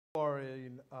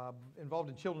involved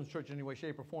in children's church in any way,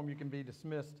 shape, or form, you can be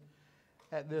dismissed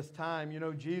at this time. You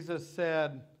know, Jesus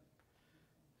said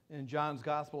in John's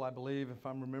Gospel, I believe, if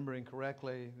I'm remembering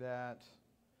correctly, that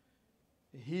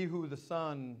he who the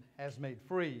Son has made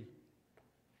free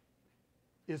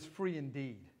is free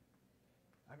indeed.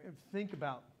 I mean, think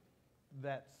about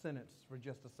that sentence for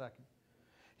just a second.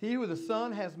 He who the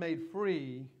Son has made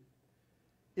free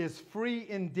is free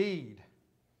indeed.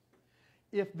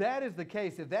 If that is the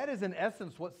case, if that is in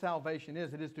essence what salvation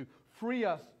is, it is to free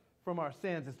us from our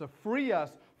sins. It's to free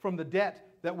us from the debt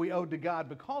that we owed to God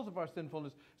because of our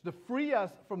sinfulness. It's to free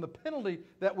us from the penalty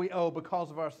that we owe because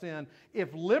of our sin.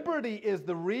 If liberty is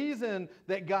the reason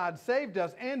that God saved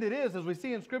us, and it is, as we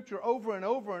see in Scripture over and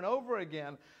over and over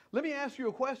again, let me ask you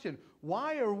a question.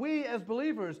 Why are we as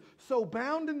believers so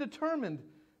bound and determined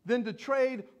then to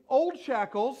trade old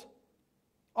shackles,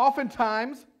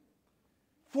 oftentimes,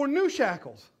 for new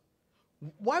shackles?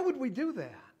 Why would we do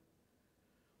that?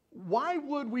 Why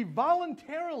would we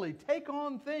voluntarily take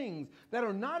on things that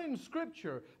are not in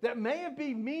Scripture, that may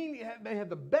have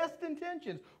the best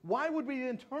intentions? Why would we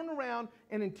then turn around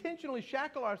and intentionally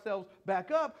shackle ourselves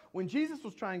back up when Jesus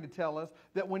was trying to tell us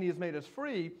that when He has made us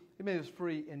free, He made us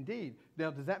free indeed?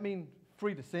 Now, does that mean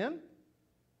free to sin?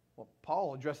 Well,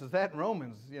 Paul addresses that in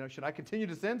Romans. You know, should I continue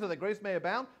to sin so that grace may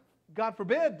abound? God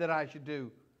forbid that I should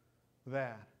do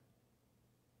that.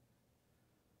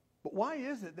 But why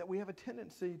is it that we have a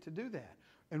tendency to do that?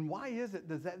 And why is it,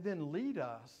 does that then lead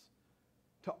us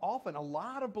to often a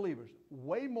lot of believers,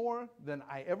 way more than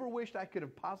I ever wished I could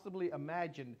have possibly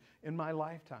imagined in my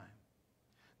lifetime,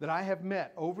 that I have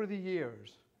met over the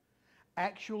years,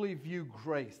 actually view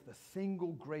grace, the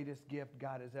single greatest gift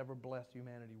God has ever blessed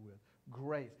humanity with.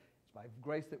 Grace. It's by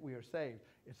grace that we are saved.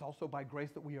 It's also by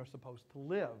grace that we are supposed to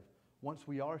live once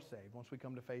we are saved, once we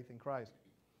come to faith in Christ.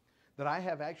 That I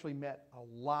have actually met a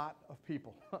lot of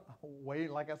people,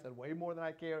 like I said, way more than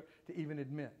I care to even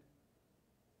admit.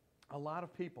 A lot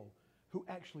of people who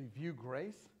actually view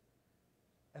grace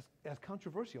as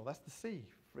controversial. That's the C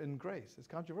in grace. It's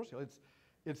controversial.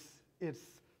 It's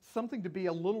something to be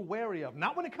a little wary of.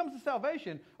 Not when it comes to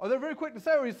salvation. Or they're very quick to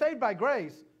say, you're saved by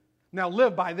grace. Now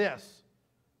live by this.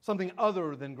 Something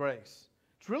other than grace.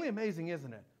 It's really amazing,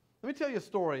 isn't it? Let me tell you a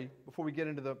story before we get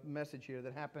into the message here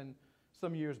that happened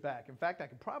some years back. In fact, I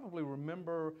can probably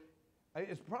remember,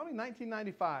 it's probably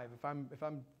 1995 if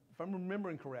I'm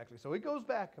remembering correctly. So it goes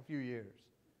back a few years.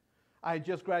 I had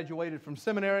just graduated from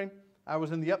seminary. I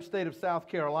was in the upstate of South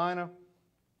Carolina.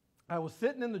 I was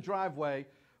sitting in the driveway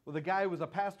with a guy who was a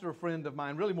pastor friend of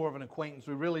mine, really more of an acquaintance.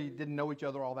 We really didn't know each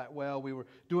other all that well. We were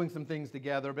doing some things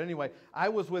together. But anyway, I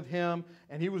was with him,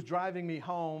 and he was driving me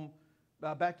home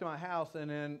back to my house. And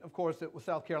then, of course, it was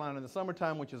South Carolina in the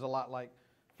summertime, which is a lot like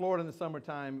Florida in the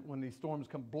summertime when these storms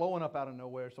come blowing up out of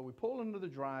nowhere. So we pull into the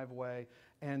driveway,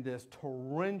 and this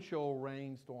torrential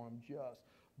rainstorm just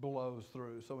blows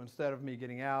through. So instead of me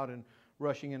getting out and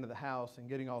rushing into the house and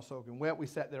getting all soaking wet, we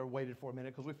sat there and waited for a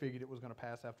minute because we figured it was going to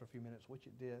pass after a few minutes, which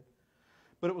it did.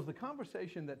 But it was the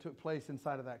conversation that took place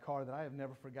inside of that car that I have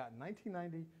never forgotten.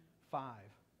 1995.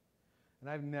 And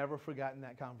I've never forgotten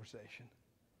that conversation.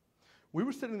 We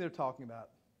were sitting there talking about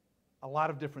a lot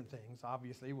of different things.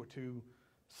 Obviously, we're two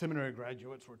seminary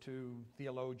graduates, we're two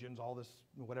theologians, all this,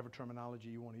 whatever terminology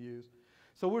you want to use.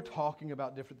 So we're talking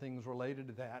about different things related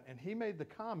to that. And he made the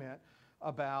comment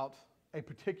about a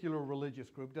particular religious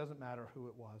group, doesn't matter who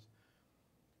it was.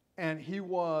 And he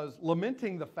was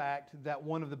lamenting the fact that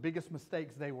one of the biggest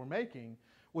mistakes they were making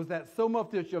was that so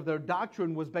much of their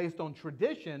doctrine was based on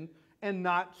tradition and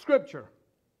not Scripture.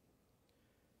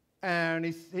 And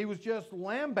he was just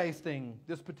lambasting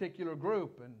this particular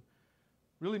group and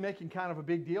really making kind of a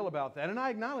big deal about that. And I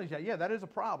acknowledge that, yeah, that is a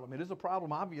problem. It is a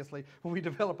problem, obviously, when we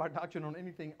develop our doctrine on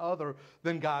anything other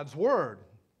than God's Word.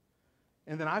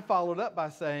 And then I followed up by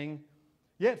saying,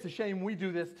 yeah, it's a shame we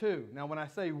do this too. Now, when I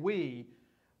say we,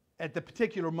 at the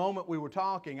particular moment we were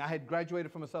talking, I had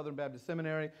graduated from a Southern Baptist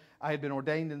seminary. I had been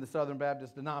ordained in the Southern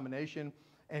Baptist denomination,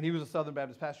 and he was a Southern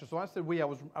Baptist pastor. So I said we, I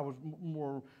was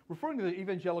more referring to the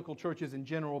evangelical churches in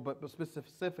general, but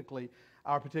specifically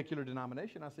our particular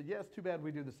denomination. I said, yeah, it's too bad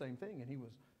we do the same thing. And he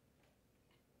was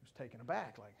taken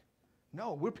aback, like,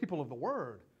 no, we're people of the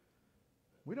Word.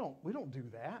 We don't do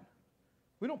that.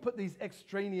 We don't put these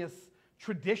extraneous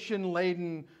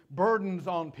tradition-laden burdens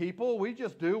on people. We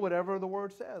just do whatever the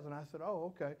Word says. And I said,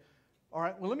 oh, okay. All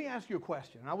right, well, let me ask you a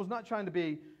question. And I was not trying to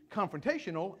be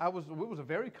confrontational. It was a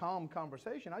very calm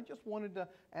conversation. I just wanted to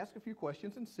ask a few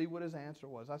questions and see what his answer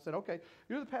was. I said, okay,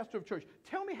 you're the pastor of church.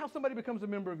 Tell me how somebody becomes a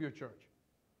member of your church.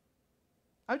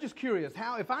 I'm just curious,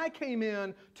 how if I came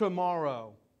in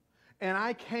tomorrow and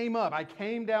I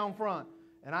came down front,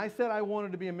 and I said I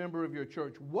wanted to be a member of your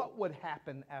church, what would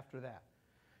happen after that?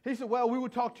 He said, well, we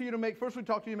would talk to you to make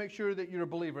sure that you're a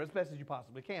believer, as best as you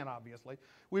possibly can, obviously.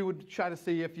 We would try to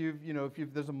see if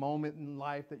there's a moment in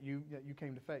life that you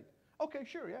came to faith. Okay,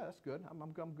 sure, yeah, that's good.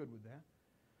 I'm good with that.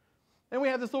 And we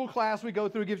have this little class we go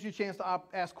through. It gives you a chance to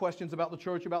ask questions about the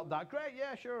church, about doc. Great,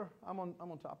 yeah, sure. I'm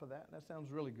on top of that. That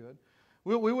sounds really good.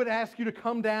 We would ask you to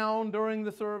come down during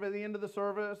the service, at the end of the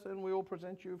service, and we will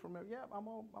present you from there. Yeah, I'm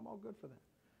all good for that.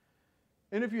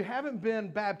 And if you haven't been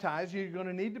baptized, you're going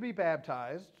to need to be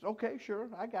baptized. Okay, sure,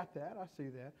 I got that. I see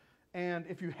that. And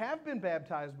if you have been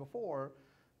baptized before,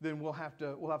 then we'll have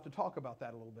to talk about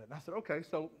that a little bit. And I said, okay,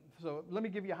 so let me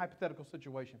give you a hypothetical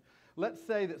situation. Let's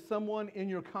say that someone in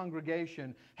your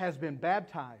congregation has been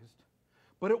baptized,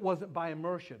 but it wasn't by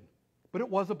immersion, but it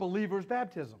was a believer's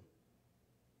baptism.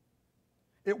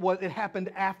 It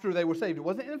happened after they were saved. It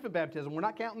wasn't infant baptism. We're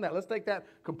not counting that. Let's take that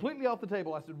completely off the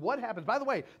table. I said, what happens? By the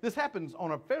way, this happens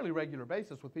on a fairly regular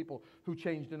basis with people who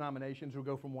change denominations or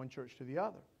go from one church to the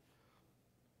other.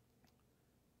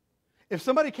 If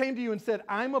somebody came to you and said,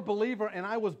 I'm a believer and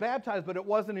I was baptized, but it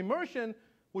wasn't immersion,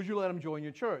 would you let them join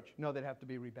your church? No, they'd have to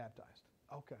be rebaptized.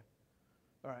 Okay.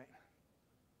 All right.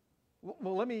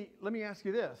 Well, let me ask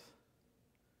you this.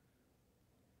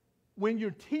 When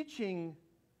you're teaching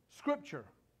Scripture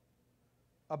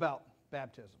about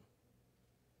baptism,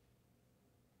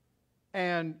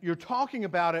 and you're talking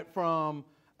about it from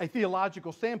a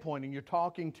theological standpoint, and you're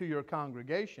talking to your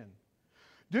congregation,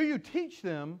 do you teach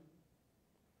them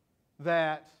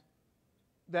that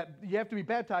you have to be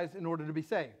baptized in order to be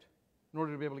saved, in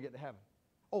order to be able to get to heaven?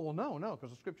 Oh, well, no,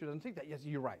 because the Scripture doesn't teach that. Yes,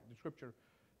 you're right. The Scripture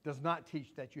does not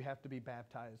teach that you have to be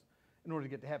baptized in order to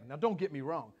get to heaven. Now, don't get me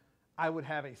wrong. I would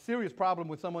have a serious problem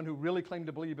with someone who really claimed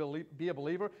to be a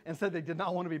believer and said they did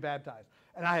not want to be baptized.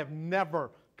 And I have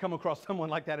never come across someone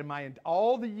like that in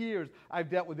all the years I've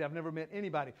dealt with it. I've never met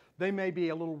anybody. They may be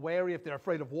a little wary if they're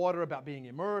afraid of water, about being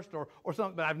immersed or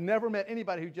something, but I've never met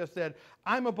anybody who just said,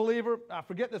 I'm a believer,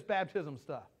 forget this baptism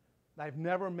stuff. I've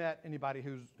never met anybody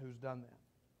who's done that.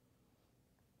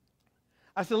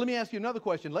 I said, let me ask you another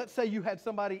question. Let's say you had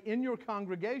somebody in your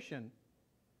congregation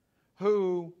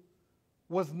who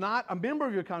was not a member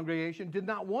of your congregation, did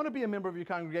not want to be a member of your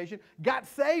congregation, got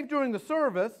saved during the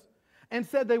service, and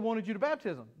said they wanted you to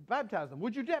baptize them.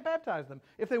 Would you baptize them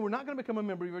if they were not going to become a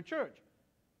member of your church?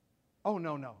 Oh,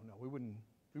 no, we wouldn't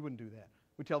do that.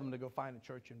 We tell them to go find a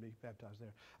church and be baptized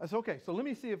there. I said, okay, so let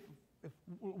me see if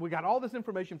we got all this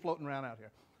information floating around out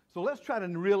here. So let's try to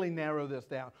really narrow this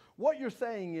down. What you're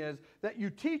saying is that you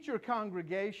teach your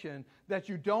congregation that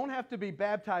you don't have to be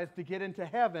baptized to get into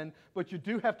heaven, but you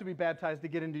do have to be baptized to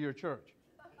get into your church.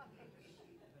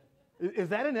 Is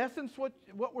that in essence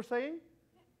what we're saying?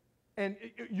 And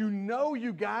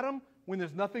you got them when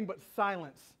there's nothing but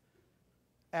silence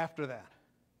after that.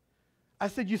 I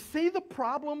said, you see the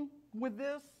problem with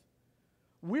this?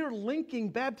 We're linking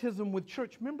baptism with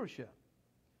church membership.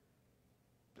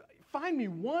 Find me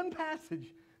one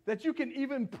passage that you can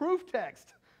even proof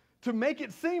text to make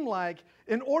it seem like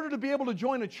in order to be able to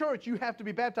join a church, you have to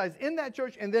be baptized in that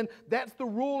church, and then that's the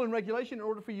rule and regulation in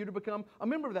order for you to become a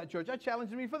member of that church. I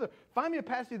challenge me further. Find me a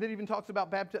passage that even talks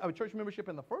about church membership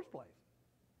in the first place,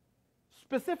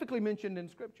 specifically mentioned in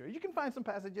Scripture. You can find some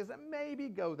passages that maybe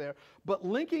go there, but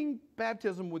linking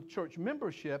baptism with church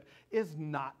membership is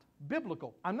not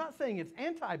biblical. I'm not saying it's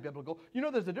anti-biblical. You know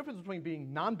there's a difference between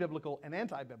being non-biblical and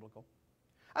anti-biblical.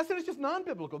 I said it's just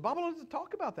non-biblical. The Bible doesn't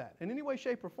talk about that in any way,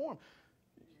 shape, or form.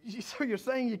 So you're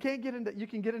saying you can get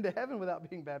into heaven without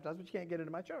being baptized, but you can't get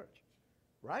into my church,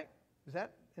 right? Is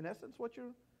that in essence what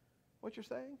you're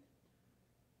saying?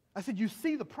 I said, you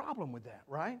see the problem with that,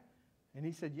 right? And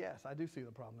he said, yes, I do see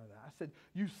the problem with that. I said,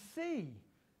 you see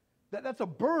that's a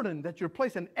burden that you're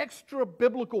placing, an extra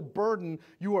biblical burden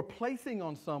you are placing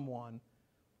on someone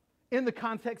in the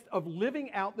context of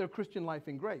living out their Christian life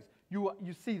in grace. You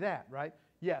see that, right?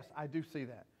 Yes, I do see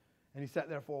that. And he sat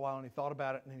there for a while and he thought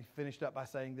about it, and he finished up by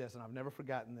saying this, and I've never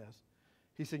forgotten this.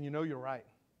 He said, you're right.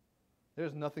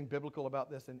 There's nothing biblical about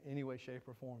this in any way, shape,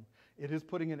 or form. It is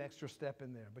putting an extra step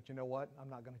in there, but you know what? I'm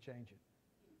not going to change it.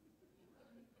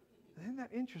 Isn't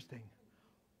that interesting?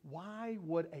 Why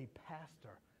would a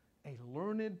pastor, a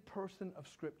learned person of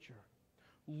Scripture,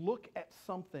 look at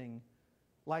something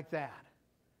like that,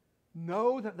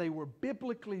 know that they were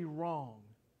biblically wrong,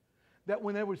 that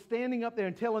when they were standing up there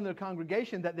and telling their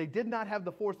congregation that they did not have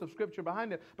the force of Scripture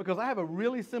behind it? Because I have a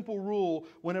really simple rule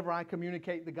whenever I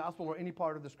communicate the gospel or any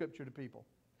part of the Scripture to people.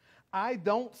 I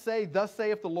don't say, thus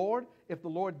saith the Lord, if the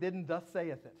Lord didn't, thus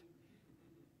saith it.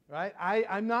 Right?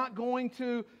 I'm not going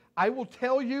to I will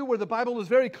tell you where the Bible is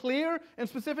very clear and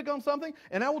specific on something,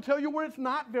 and I will tell you where it's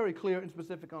not very clear and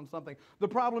specific on something. The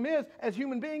problem is, as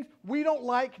human beings, we don't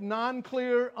like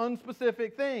non-clear,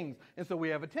 unspecific things. And so we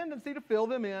have a tendency to fill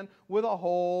them in with a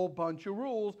whole bunch of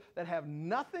rules that have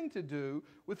nothing to do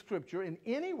with Scripture in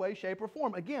any way, shape, or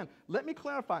form. Again, let me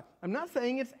clarify. I'm not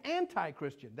saying it's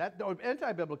anti-Christian, or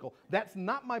anti-biblical. That's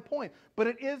not my point. But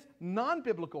it is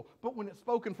non-biblical. But when it's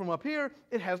spoken from up here,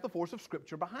 it has the force of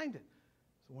Scripture behind it.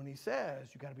 So when he says,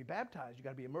 you got to be baptized, you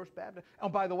got to be immersed baptized. Oh,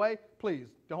 by the way, please,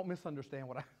 don't misunderstand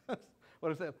what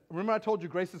I said. Remember I told you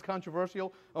grace is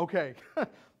controversial? Okay.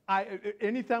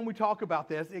 Anytime we talk about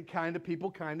this,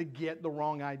 people kind of get the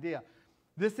wrong idea.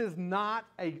 This is not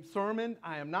a sermon.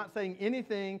 I am not saying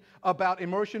anything about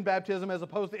immersion baptism as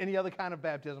opposed to any other kind of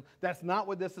baptism. That's not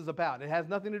what this is about. It has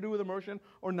nothing to do with immersion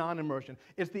or non-immersion.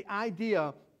 It's the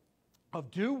idea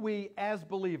of, do we as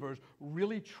believers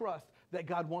really trust that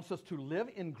God wants us to live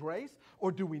in grace,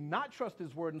 or do we not trust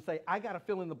His Word and say, I got to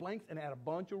fill in the blanks and add a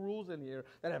bunch of rules in here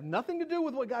that have nothing to do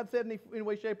with what God said in any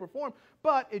way, shape, or form,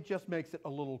 but it just makes it a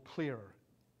little clearer.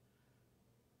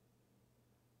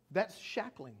 That's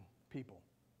shackling people.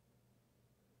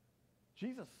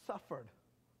 Jesus suffered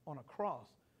on a cross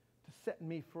to set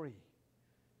me free,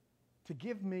 to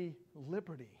give me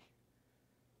liberty.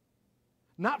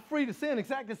 Not free to sin, it's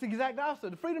the exact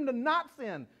opposite, the freedom to not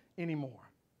sin anymore.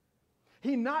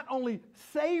 He not only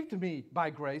saved me by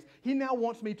grace, He now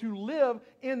wants me to live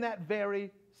in that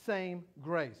very same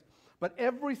grace. But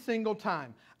every single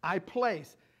time I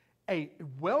place a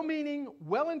well-meaning,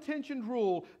 well-intentioned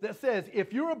rule that says,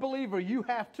 if you're a believer, you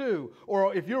have to,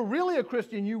 or if you're really a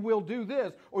Christian, you will do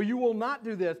this, or you will not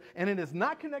do this, and it is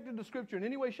not connected to Scripture in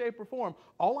any way, shape, or form,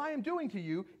 all I am doing to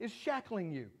you is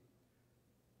shackling you.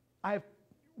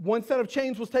 One set of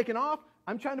chains was taken off,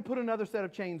 I'm trying to put another set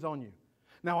of chains on you.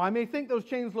 Now, I may think those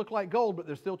chains look like gold, but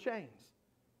they're still chains.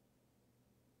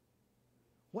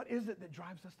 What is it that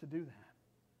drives us to do that?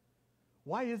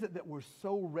 Why is it that we're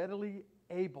so readily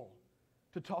able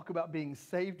to talk about being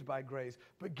saved by grace,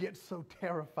 but get so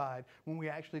terrified when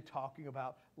we're actually talking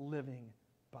about living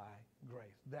by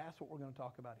grace? That's what we're going to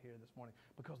talk about here this morning,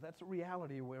 because that's the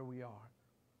reality of where we are.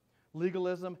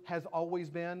 Legalism has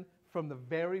always been, from the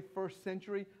very first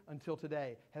century until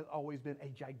today, has always been a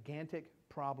gigantic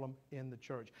problem in the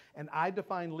church. And I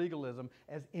define legalism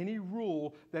as any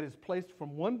rule that is placed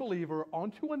from one believer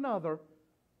onto another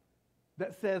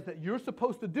that says that you're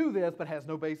supposed to do this, but has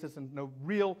no basis and no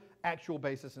real actual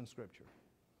basis in Scripture.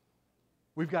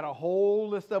 We've got a whole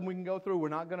list of them we can go through. We're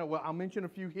not going to, well, I'll mention a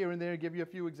few here and there and give you a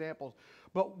few examples.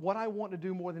 But what I want to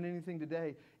do more than anything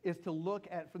today is to look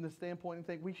at from the standpoint and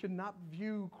think we should not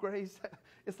view grace.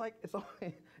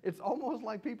 It's almost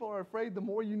like people are afraid the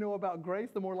more you know about grace,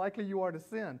 the more likely you are to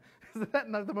sin. Isn't that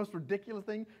not the most ridiculous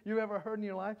thing you've ever heard in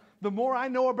your life? The more I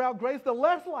know about grace, the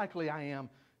less likely I am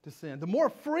to sin. The more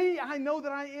free I know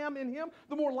that I am in Him,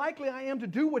 the more likely I am to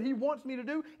do what He wants me to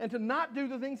do and to not do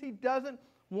the things He doesn't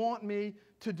want me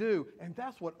to do. And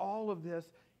that's what all of this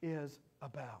is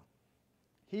about.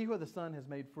 He who the Son has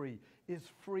made free is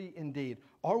free indeed.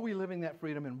 Are we living that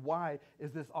freedom, and why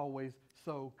is this always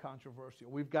so controversial?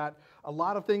 We've got a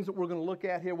lot of things that we're going to look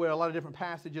at here. We have a lot of different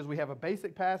passages. We have a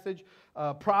basic passage,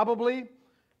 probably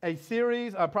a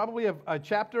series, probably a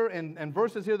chapter and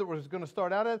verses here that we're going to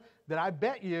start out at, that I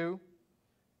bet you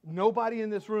nobody in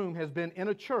this room has been in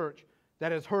a church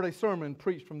that has heard a sermon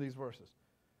preached from these verses.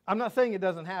 I'm not saying it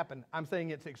doesn't happen. I'm saying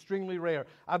it's extremely rare.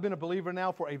 I've been a believer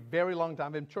now for a very long time.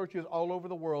 I've been in churches all over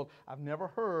the world. I've never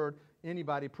heard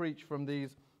anybody preach from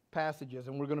these passages.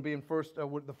 And we're going to be in the first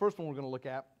one we're going to look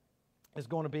at is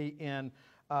going to be in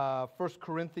 1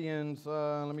 Corinthians.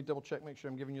 Let me double check, make sure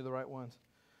I'm giving you the right ones.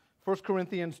 1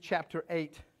 Corinthians chapter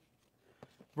 8,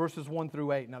 verses 1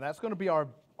 through 8. Now that's going to be our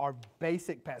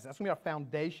basic passage. That's going to be our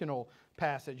foundational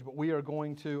passage, but we are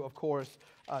going to, of course,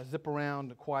 zip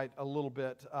around quite a little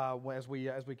bit as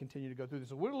we continue to go through this.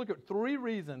 So we're going to look at 3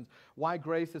 reasons why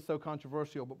grace is so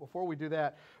controversial. But before we do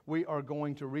that, we are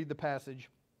going to read the passage,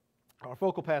 our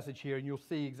focal passage here, and you'll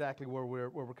see exactly where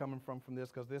we're coming from this,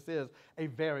 because this is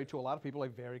to a lot of people, a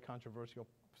very controversial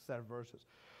set of verses.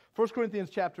 1 Corinthians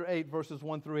chapter 8, verses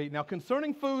 1 through 8. Now,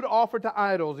 concerning food offered to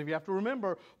idols, if you have to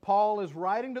remember, Paul is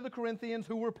writing to the Corinthians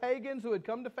who were pagans who had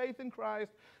come to faith in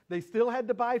Christ. They still had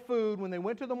to buy food. When they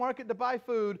went to the market to buy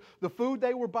food, the food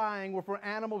they were buying were for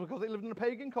animals because they lived in a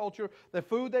pagan culture. The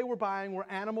food they were buying were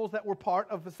animals that were part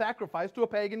of the sacrifice to a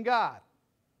pagan god.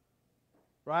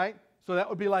 Right? So that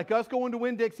would be like us going to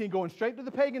Winn-Dixie and going straight to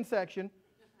the pagan section.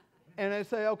 And they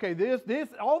say, okay,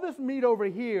 all this meat over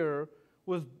here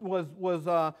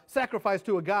was sacrificed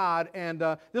to a god, and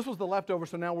this was the leftover,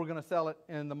 so now we're going to sell it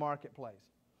in the marketplace.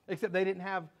 except they didn't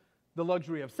have the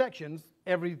luxury of sections.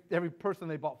 Every person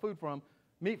they bought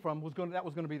meat from that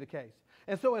was going to be the case.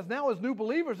 And so as new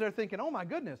believers, they're thinking, oh my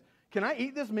goodness, can I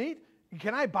eat this meat?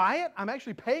 Can I buy it? I'm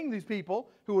actually paying these people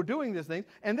who are doing these things,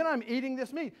 and then I'm eating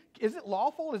this meat. Is it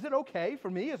lawful? Is it okay for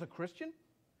me as a Christian?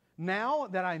 Now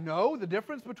that I know the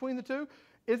difference between the two,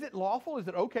 is it lawful? Is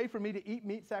it okay for me to eat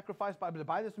meat sacrificed to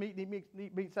buy this meat and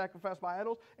eat meat sacrificed by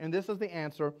idols? And this is the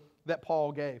answer that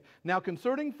Paul gave. Now,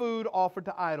 concerning food offered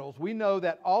to idols, we know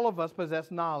that all of us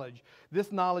possess knowledge.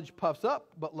 This knowledge puffs up,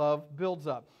 but love builds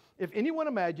up. If anyone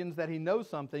imagines that he knows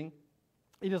something,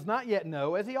 he does not yet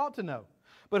know as he ought to know.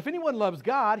 But if anyone loves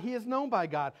God, he is known by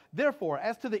God. Therefore,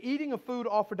 as to the eating of food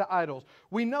offered to idols,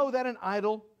 we know that an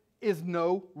idol is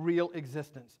no real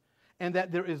existence, and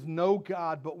that there is no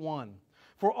God but one.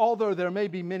 For although there may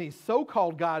be many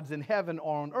so-called gods in heaven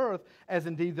or on earth, as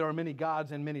indeed there are many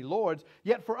gods and many lords,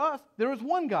 yet for us there is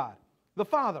one God, the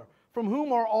Father, from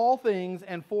whom are all things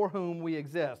and for whom we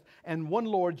exist, and one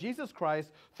Lord, Jesus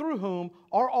Christ, through whom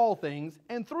are all things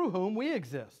and through whom we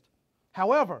exist.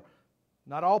 However,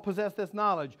 not all possess this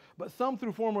knowledge, but some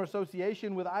through former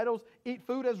association with idols eat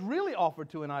food as really offered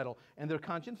to an idol, and their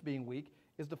conscience, being weak,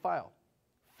 is defiled.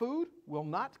 Food will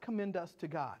not commend us to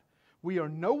God. We are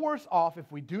no worse off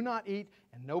if we do not eat,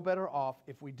 and no better off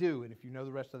if we do. And if you know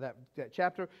the rest of that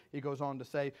chapter, he goes on to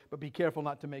say, but be careful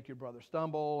not to make your brother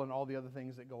stumble, and all the other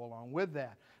things that go along with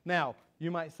that. Now, you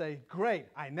might say, great,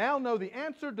 I now know the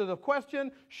answer to the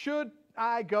question, should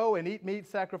I go and eat meat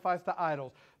sacrificed to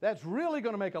idols? That's really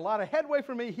going to make a lot of headway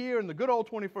for me here in the good old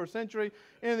 21st century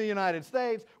in the United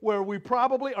States, where we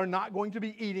probably are not going to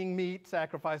be eating meat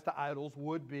sacrificed to idols,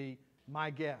 would be my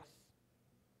guess.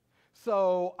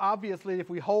 So, obviously, if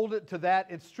we hold it to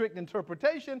that, its strict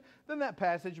interpretation, then that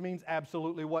passage means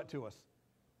absolutely what to us?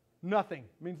 Nothing.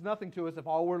 It means nothing to us if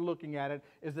all we're looking at it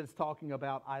is that it's talking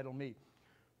about idol meat.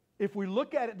 If we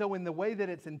look at it, though, in the way that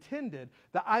it's intended,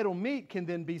 the idol meat can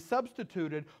then be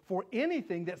substituted for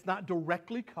anything that's not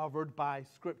directly covered by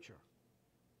Scripture.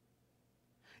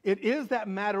 It is that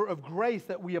matter of grace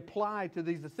that we apply to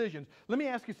these decisions. Let me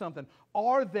ask you something.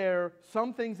 Are there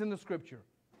some things in the Scripture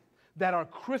that are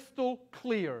crystal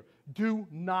clear? Do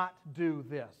not do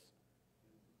this.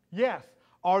 Yes.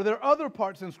 Are there other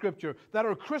parts in Scripture that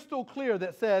are crystal clear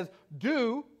that says,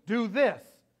 do this?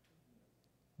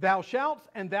 Thou shalt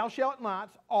and thou shalt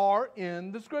nots are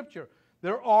in the Scripture.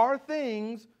 There are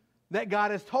things that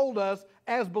God has told us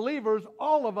as believers,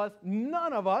 all of us,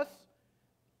 none of us,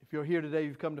 if you're here today,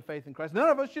 you've come to faith in Christ, none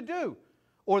of us should do.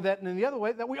 Or that in the other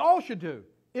way, that we all should do,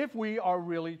 if we are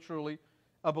really, truly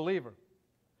a believer.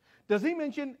 Does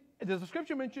the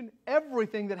Scripture mention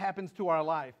everything that happens to our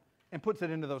life and puts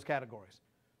it into those categories?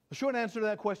 The short answer to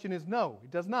that question is no, it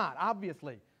does not.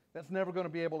 Obviously, that's never going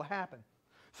to be able to happen.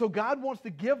 So God wants to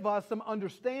give us some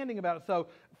understanding about it. So,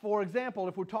 for example,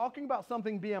 if we're talking about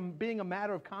something being a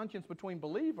matter of conscience between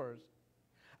believers,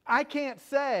 I can't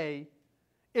say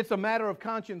it's a matter of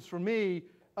conscience for me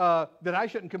that I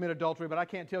shouldn't commit adultery, but I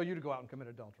can't tell you to go out and commit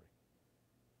adultery.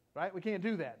 Right? We can't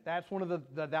do that. That's one of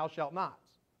the thou shalt nots.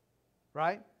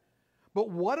 Right? But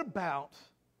what about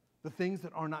the things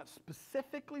that are not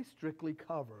specifically, strictly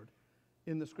covered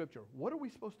in the Scripture? What are we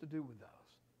supposed to do with those?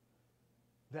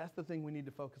 That's the thing we need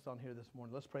to focus on here this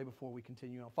morning. Let's pray before we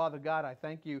continue on. Father God, I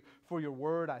thank you for your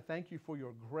word. I thank you for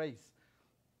your grace.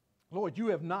 Lord, you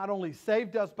have not only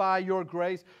saved us by your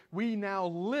grace, we now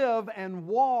live and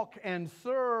walk and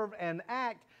serve and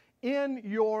act in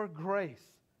your grace.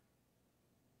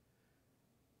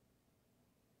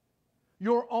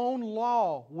 Your own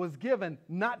law was given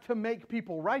not to make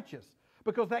people righteous,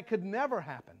 because that could never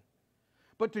happen,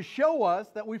 but to show us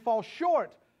that we fall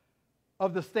short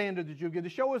of the standard that you give, to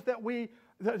show us that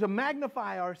to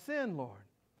magnify our sin, Lord.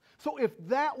 So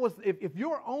if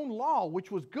your own law, which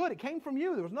was good, it came from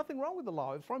you, there was nothing wrong with the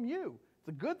law, it's from you, it's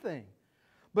a good thing.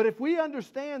 But if we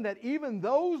understand that even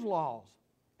those laws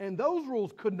and those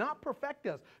rules could not perfect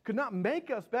us, could not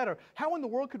make us better, how in the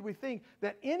world could we think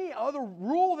that any other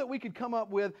rule that we could come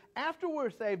up with after we're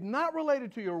saved, not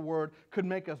related to your word, could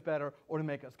make us better or to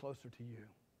make us closer to you?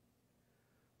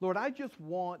 Lord, I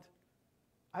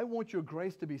want your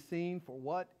grace to be seen for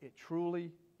what it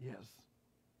truly is.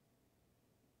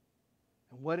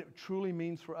 And what it truly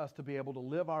means for us to be able to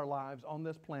live our lives on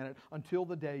this planet until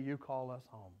the day you call us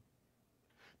home.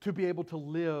 To be able to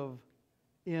live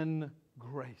in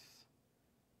grace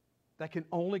that can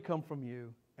only come from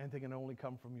you and that can only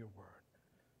come from your word.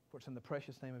 For it's in the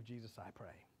precious name of Jesus I pray.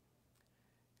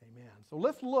 Amen. So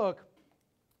let's look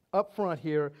up front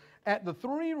here at at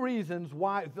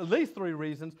least three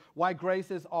reasons why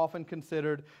grace is often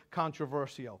considered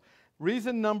controversial.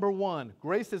 Reason number one,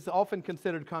 grace is often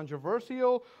considered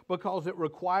controversial because it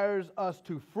requires us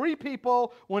to free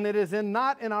people when it is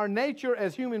not in our nature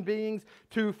as human beings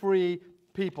to free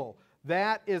people.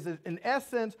 That is, in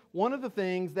essence, one of the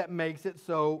things that makes it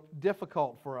so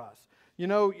difficult for us. You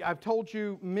know, I've told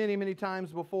you many, many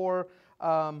times before,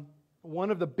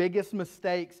 one of the biggest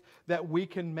mistakes that we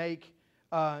can make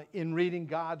in reading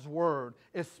God's Word,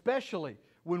 especially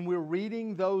when we're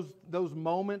reading those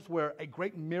moments where a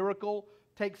great miracle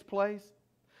takes place,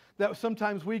 that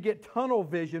sometimes we get tunnel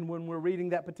vision when we're reading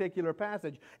that particular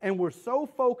passage. And we're so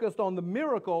focused on the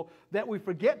miracle that we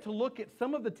forget to look at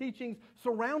some of the teachings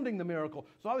surrounding the miracle.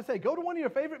 So I would say, go to one of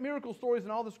your favorite miracle stories in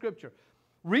all the Scripture.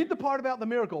 Read the part about the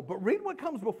miracle, but read what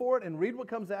comes before it and read what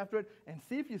comes after it and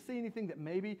see if you see anything that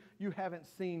maybe you haven't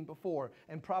seen before.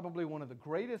 And probably one of the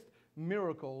greatest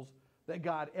miracles that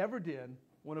God ever did,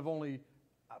 one of only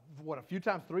a few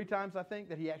times, 3 times, I think,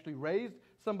 that He actually raised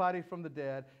somebody from the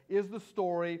dead, is the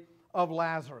story of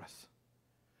Lazarus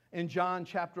in John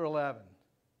chapter 11.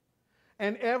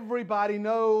 And everybody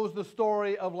knows the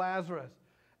story of Lazarus.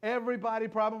 Everybody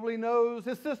probably knows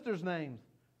his sisters' names,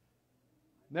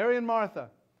 Mary and Martha.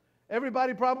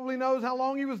 Everybody probably knows how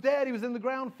long he was dead. He was in the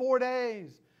ground 4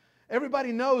 days.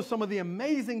 Everybody knows some of the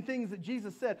amazing things that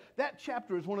Jesus said. That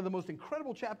chapter is one of the most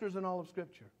incredible chapters in all of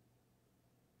Scripture.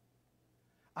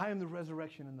 I am the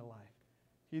resurrection and the life.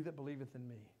 He that believeth in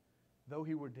me, though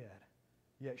he were dead,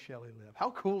 yet shall he live.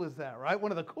 How cool is that, right?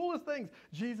 One of the coolest things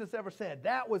Jesus ever said.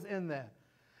 That was in that.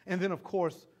 And then, of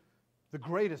course, the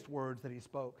greatest words that he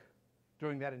spoke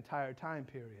during that entire time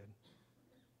period.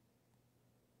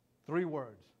 3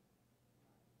 words.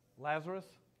 Lazarus,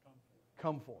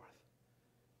 come forth.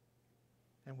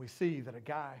 And we see that a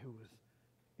guy who was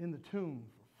in the tomb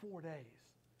for 4 days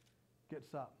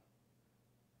gets up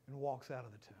and walks out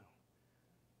of the tomb.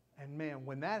 And man,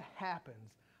 when that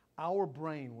happens, our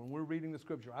brain, when we're reading the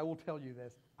Scripture, I will tell you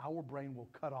this, our brain will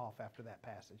cut off after that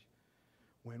passage.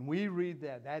 When we read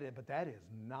that is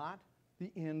not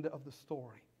the end of the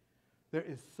story. There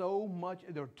is so much,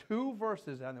 there are 2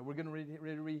 verses down there we're going to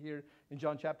read here in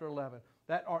John chapter 11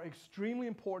 that are extremely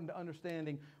important to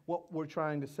understanding what we're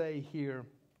trying to say here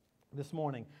this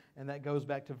morning. And that goes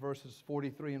back to verses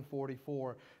 43 and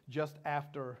 44, just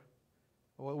after,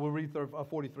 we'll read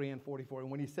 43 and 44.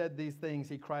 And when he said these things,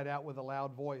 he cried out with a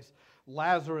loud voice,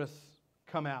 Lazarus,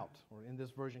 come out. Or in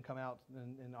this version, come out,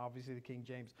 and obviously the King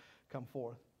James, come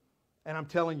forth. And I'm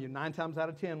telling you, 9 times out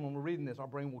of 10, when we're reading this, our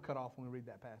brain will cut off when we read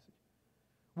that passage.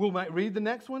 We'll might read the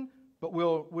next one, but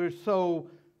we're so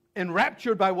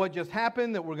enraptured by what just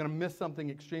happened that we're going to miss something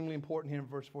extremely important here in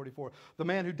verse 44. The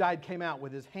man who died came out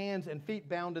with his hands and feet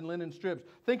bound in linen strips.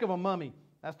 Think of a mummy.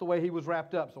 That's the way he was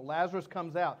wrapped up. So Lazarus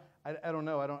comes out. I don't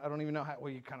know. I don't even know how.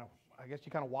 Well, I guess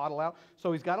you kind of waddle out.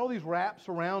 So he's got all these wraps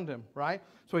around him, right?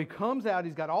 So he comes out.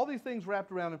 He's got all these things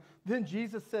wrapped around him. Then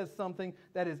Jesus says something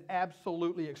that is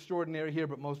absolutely extraordinary here,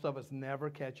 but most of us never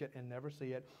catch it and never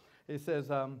see it. It says,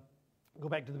 go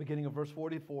back to the beginning of verse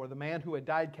 44. The man who had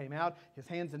died came out, his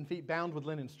hands and feet bound with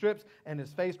linen strips, and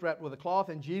his face wrapped with a cloth.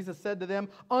 And Jesus said to them,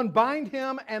 unbind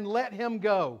him and let him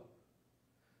go.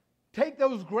 Take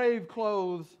those grave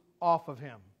clothes off of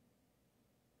him.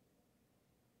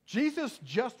 Jesus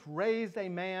just raised a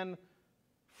man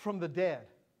from the dead.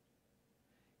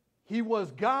 He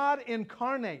was God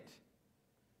incarnate.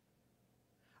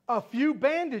 A few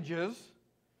bandages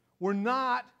were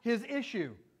not his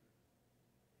issue.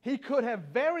 He could have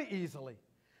very easily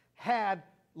had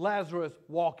Lazarus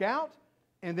walk out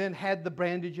and then had the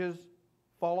bandages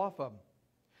fall off of him.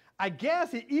 I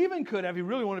guess he even could have, if he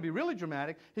really wanted to be really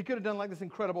dramatic, he could have done like this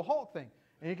Incredible Hulk thing.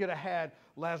 And he could have had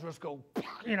Lazarus go,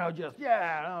 busting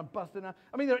out.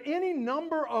 I mean, there are any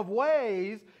number of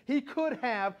ways he could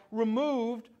have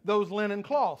removed those linen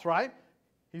cloths, right?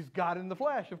 He's God in the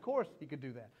flesh. Of course he could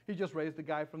do that. He just raised the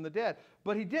guy from the dead.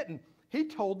 But he didn't. He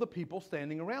told the people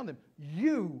standing around him,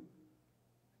 you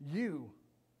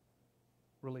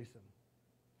release him.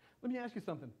 Let me ask you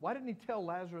something. Why didn't he tell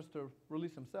Lazarus to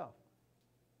release himself?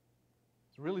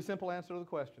 It's a really simple answer to the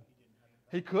question.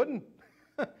 He couldn't.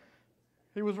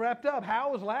 He was wrapped up. How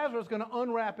was Lazarus going to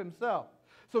unwrap himself?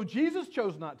 So Jesus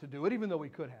chose not to do it, even though he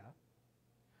could have.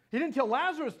 He didn't tell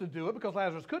Lazarus to do it because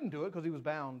Lazarus couldn't do it because he was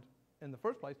bound in the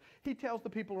first place. He tells the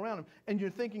people around him. And you're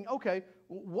thinking, okay,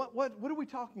 what are we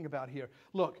talking about here?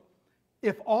 Look,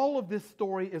 if all of this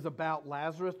story is about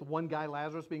Lazarus, the one guy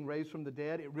Lazarus being raised from the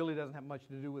dead, it really doesn't have much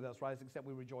to do with us, right? Except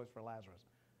we rejoice for Lazarus.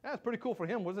 That's pretty cool for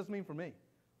him. What does this mean for me?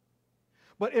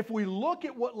 But if we look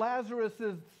at what Lazarus'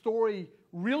 story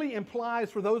really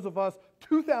implies for those of us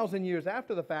 2,000 years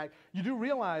after the fact, you do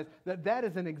realize that that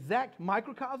is an exact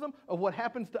microcosm of what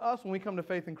happens to us when we come to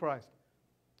faith in Christ.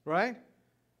 Right?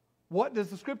 What does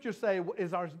the Scripture say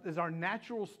is our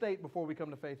natural state before we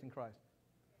come to faith in Christ?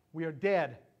 We are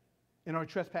dead in our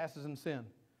trespasses and sin.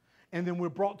 And then we're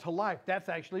brought to life. That's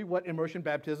actually what immersion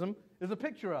baptism is a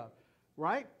picture of.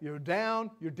 Right? You're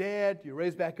down, you're dead, you're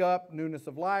raised back up, newness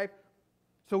of life.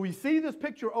 So we see this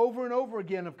picture over and over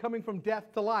again of coming from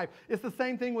death to life. It's the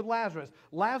same thing with Lazarus.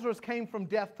 Lazarus came from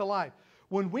death to life.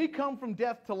 When we come from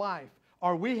death to life,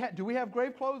 do we have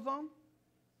grave clothes on?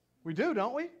 We do,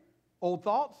 don't we? Old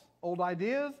thoughts, old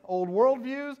ideas, old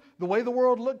worldviews, the way the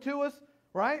world looked to us,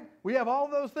 right? We have all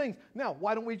those things. Now,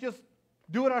 why don't we just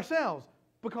do it ourselves?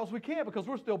 Because we can't, because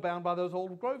we're still bound by those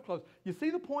old grave clothes. You see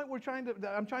the point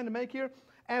that I'm trying to make here?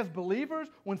 As believers,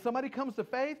 when somebody comes to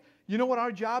faith, you know what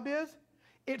our job is?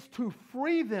 It's to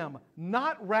free them,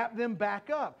 not wrap them back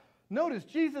up. Notice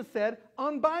Jesus said,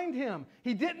 unbind him.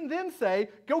 He didn't then say,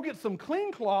 go get some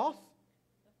clean cloths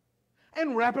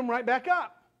and wrap him right back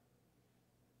up.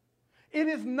 It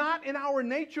is not in our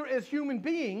nature as human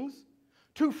beings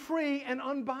to free and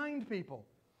unbind people.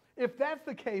 If that's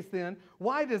the case, then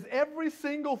why does every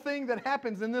single thing that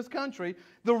happens in this country,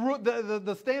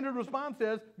 the standard response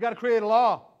is, got to create a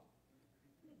law.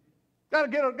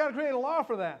 Got to create a law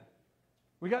for that.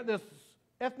 We got this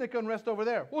ethnic unrest over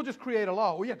there. We'll just create a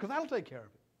law. Well, yeah, because that'll take care of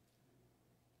it.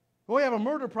 Well, we have a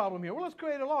murder problem here. Well, let's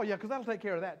create a law. Yeah, because that'll take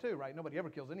care of that too, right? Nobody ever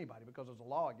kills anybody because there's a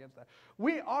law against that.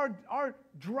 Our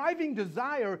driving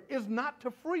desire is not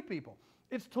to free people.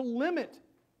 It's to limit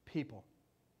people.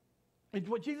 And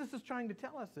what Jesus is trying to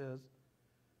tell us is,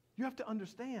 you have to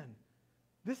understand,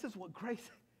 this is what grace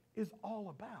is all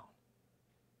about.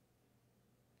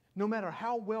 No matter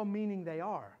how well-meaning they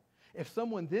are, if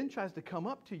someone then tries to come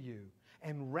up to you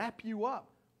and wrap you up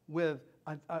with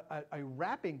a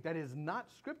wrapping that is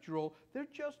not scriptural, they're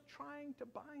just trying to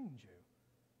bind you.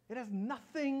 It has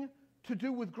nothing to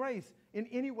do with grace in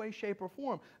any way, shape, or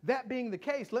form. That being the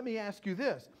case, let me ask you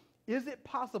this. Is it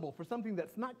possible for something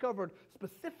that's not covered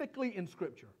specifically in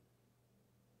Scripture?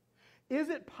 Is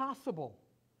it possible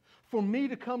for me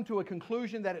to come to a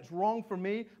conclusion that it's wrong for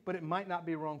me, but it might not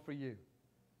be wrong for you?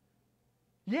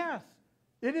 Yes,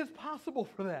 it is possible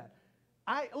for that.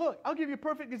 Look, I'll give you a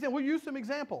perfect example. We'll use some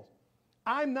examples.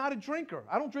 I'm not a drinker.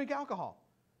 I don't drink alcohol.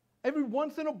 Every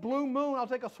once in a blue moon, I'll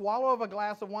take a swallow of a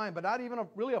glass of wine, but not even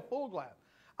really a full glass.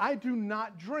 I do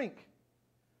not drink.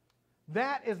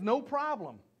 That is no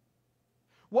problem.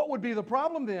 What would be the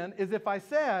problem then is if I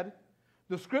said,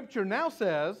 the Scripture now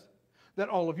says that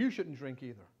all of you shouldn't drink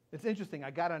either. It's interesting.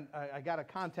 I got a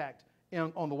contact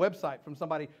on the website from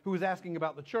somebody who was asking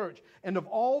about the church. And of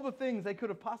all the things they could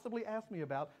have possibly asked me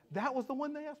about, that was the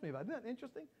one they asked me about. Isn't that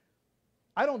interesting?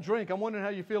 I don't drink. I'm wondering how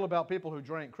you feel about people who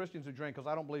drink, Christians who drink, because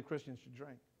I don't believe Christians should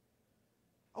drink.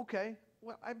 Okay,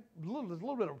 well, there's a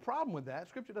little bit of a problem with that.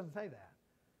 Scripture doesn't say that.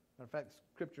 Matter of fact,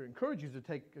 Scripture encourages you to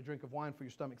take a drink of wine for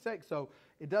your stomach's sake. So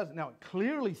it doesn't. Now, it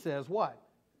clearly says what?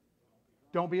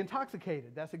 Don't be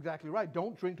intoxicated. That's exactly right.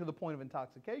 Don't drink to the point of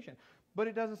intoxication. But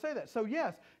it doesn't say that. So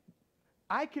yes,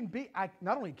 I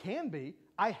not only can be,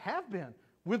 I have been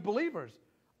with believers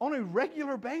on a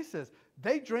regular basis.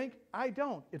 They drink, I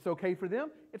don't. It's okay for them.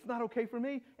 It's not okay for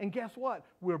me. And guess what?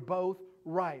 We're both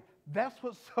right. That's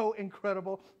what's so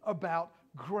incredible about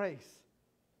grace.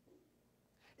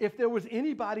 If there was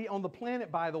anybody on the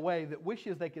planet, by the way, that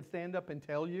wishes they could stand up and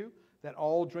tell you that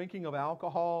all drinking of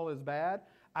alcohol is bad,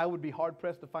 I would be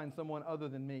hard-pressed to find someone other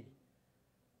than me.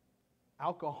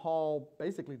 Alcohol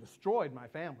basically destroyed my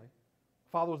family.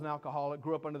 Father was an alcoholic,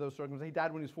 grew up under those circumstances. He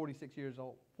died when he was 46 years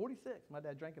old. 46. My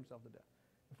dad drank himself to death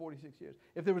in 46 years.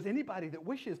 If there was anybody that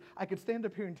wishes I could stand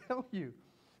up here and tell you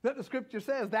that the Scripture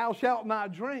says, thou shalt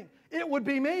not drink, it would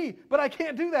be me. But I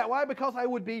can't do that. Why? Because I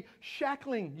would be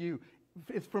shackling you.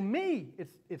 It's for me,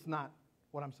 it's not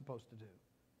what I'm supposed to do.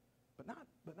 But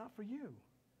not for you.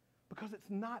 Because it's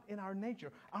not in our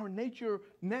nature. Our nature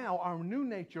now, our new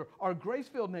nature, our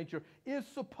grace-filled nature is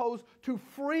supposed to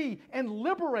free and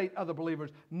liberate other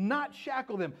believers, not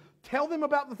shackle them. Tell them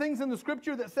about the things in the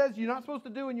Scripture that says you're not supposed to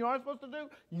do and you are supposed to do.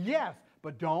 Yes,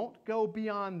 but don't go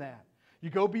beyond that. You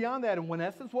go beyond that, and in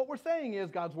essence what we're saying is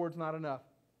God's Word's not enough.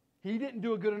 He didn't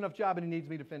do a good enough job and He needs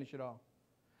me to finish it all.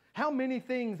 How many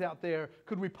things out there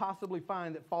could we possibly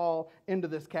find that fall into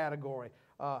this category?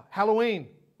 Halloween.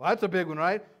 Well, that's a big one,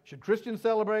 right? Should Christians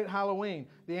celebrate Halloween?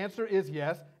 The answer is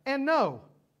yes and no.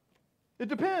 It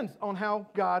depends on how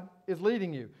God is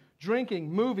leading you.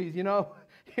 Drinking, movies,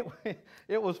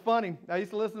 it was funny. I used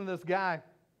to listen to this guy,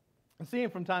 I see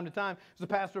him from time to time. He's the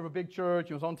pastor of a big church.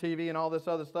 He was on TV and all this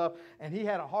other stuff. And he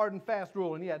had a hard and fast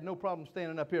rule, and he had no problem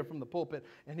standing up here from the pulpit,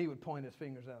 and he would point his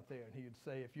fingers out there, and he would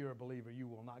say, if you're a believer, you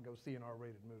will not go see an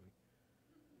R-rated movie.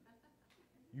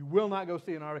 You will not go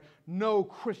see an R-rated. No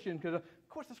Christian could. Of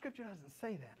course, the Scripture doesn't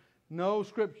say that. No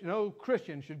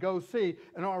Christian should go see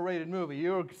an R-rated movie.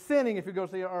 You're sinning if you go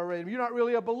see an R-rated movie. You're not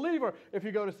really a believer if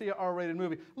you go to see an R-rated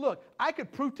movie. Look, I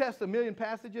could protest a million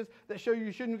passages that show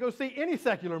you shouldn't go see any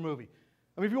secular movie.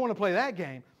 I mean, if you want to play that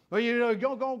game, well, you know,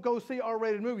 don't go see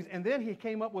R-rated movies. And then he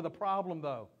came up with a problem,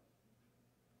 though.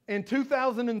 In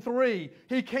 2003,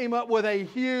 he came up with a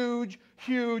huge,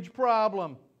 huge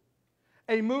problem.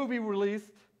 A movie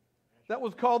released that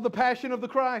was called The Passion of the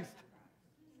Christ.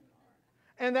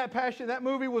 And that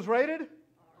movie was rated?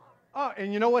 Oh,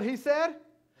 and you know what he said?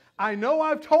 I know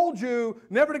I've told you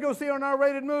never to go see an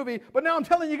R-rated movie, but now I'm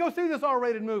telling you go see this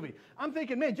R-rated movie. I'm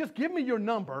thinking, man, just give me your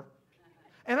number,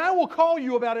 and I will call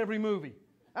you about every movie.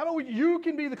 How about you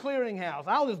can be the clearinghouse?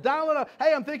 I'll just dial it up.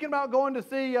 Hey, I'm thinking about going to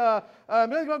see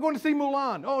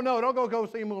Mulan. Oh, no, don't go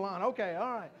see Mulan. Okay,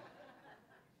 all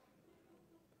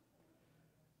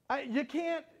right. You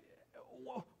can't.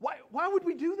 Why would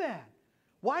we do that?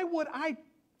 Why would I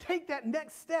take that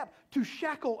next step to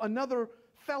shackle another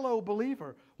fellow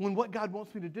believer when what God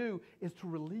wants me to do is to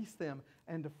release them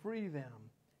and to free them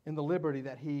in the liberty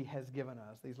that He has given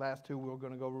us? These last two we're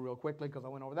going to go over real quickly because I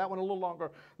went over that one a little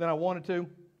longer than I wanted to,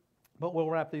 but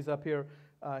we'll wrap these up here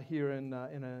in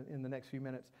the next few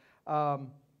minutes.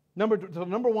 Number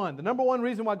one, the number one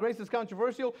reason why grace is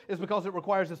controversial is because it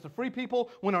requires us to free people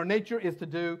when our nature is to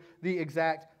do the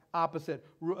exact opposite.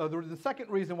 The second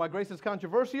reason why grace is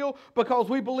controversial, because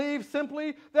we believe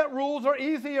simply that rules are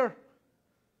easier.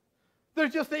 They're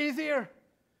just easier.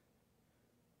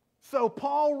 So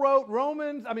Paul wrote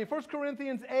 1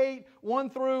 Corinthians 8, 1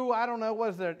 through, I don't know,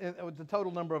 what is there? It was the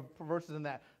total number of verses in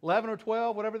that. 11 or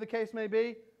 12, whatever the case may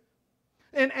be.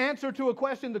 In answer to a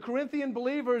question, the Corinthian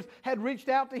believers had reached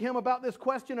out to him about this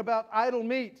question about idol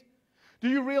meat. Do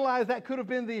you realize that could have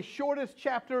been the shortest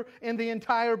chapter in the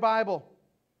entire Bible?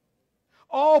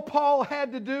 All Paul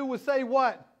had to do was say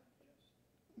what?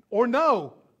 Or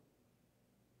no.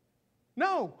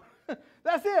 No.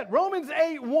 That's it. Romans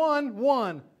 8,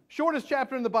 1. Shortest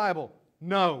chapter in the Bible.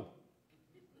 No.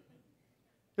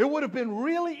 It would have been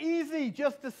really easy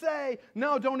just to say,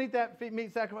 no, don't eat that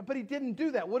meat sacrifice. But he didn't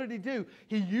do that. What did he do?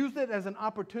 He used it as an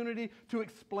opportunity to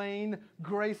explain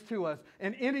grace to us.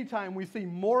 And anytime we see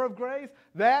more of grace,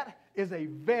 that is a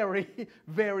very,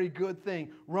 very good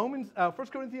thing. 1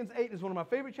 Corinthians 8 is one of my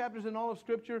favorite chapters in all of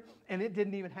Scripture, and it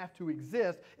didn't even have to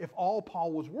exist if all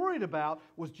Paul was worried about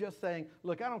was just saying,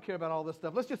 look, I don't care about all this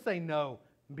stuff. Let's just say no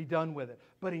and be done with it.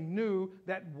 But he knew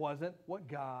that wasn't what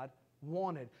God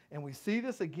wanted. And we see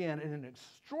this again in an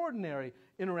extraordinary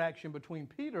interaction between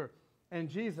Peter and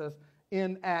Jesus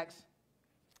in Acts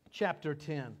chapter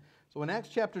 10. So in Acts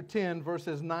chapter 10,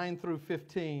 verses 9 through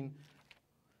 15,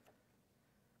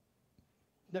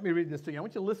 let me read this to you. I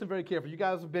want you to listen very carefully. You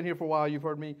guys have been here for a while. You've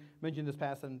heard me mention this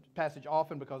passage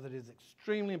often because it is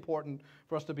extremely important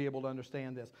for us to be able to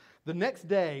understand this. The next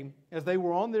day, as they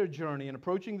were on their journey and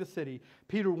approaching the city,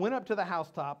 Peter went up to the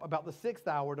housetop about the 6th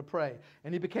hour to pray,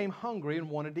 and he became hungry and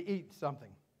wanted to eat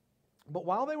something. But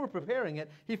while they were preparing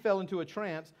it, he fell into a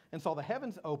trance and saw the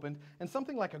heavens opened and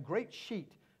something like a great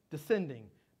sheet descending,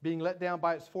 being let down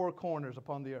by its four corners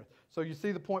upon the earth. So you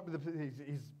see the point,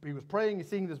 he was praying, he's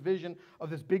seeing this vision of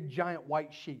this big giant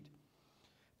white sheet.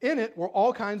 In it were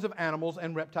all kinds of animals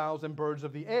and reptiles and birds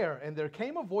of the air. And there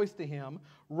came a voice to him,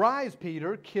 "Rise,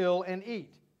 Peter, kill and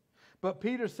eat." But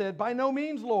Peter said, "By no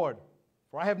means, Lord,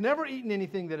 for I have never eaten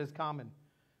anything that is common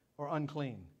or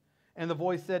unclean." And the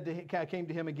voice came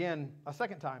to him again a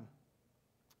second time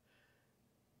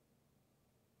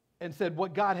and said,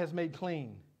 "What God has made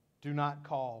clean, do not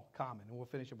call common." And we'll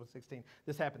finish up with 16.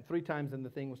 This happened 3 times, and the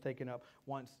thing was taken up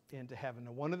once into heaven.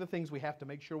 Now, one of the things we have to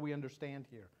make sure we understand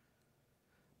here,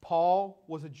 Paul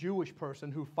was a Jewish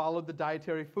person who followed the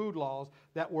dietary food laws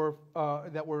that were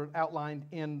outlined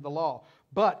in the law.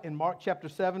 But in Mark chapter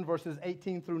 7, verses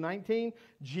 18 through 19,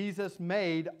 Jesus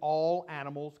made all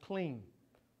animals clean.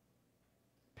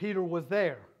 Peter was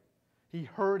there. He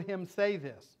heard him say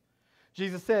this.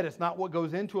 Jesus said, it's not what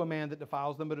goes into a man that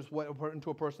defiles them, but it's what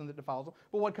into a person that defiles them,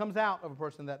 but what comes out of a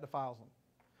person that defiles them.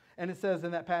 And it says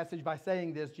in that passage, by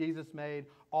saying this, Jesus made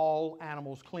all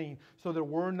animals clean. So there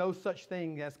were no such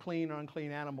thing as clean or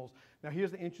unclean animals. Now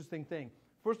here's the interesting thing.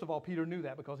 First of all, Peter knew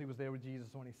that because he was there with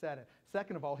Jesus when he said it.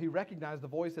 Second of all, he recognized the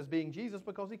voice as being Jesus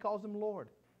because he calls him Lord.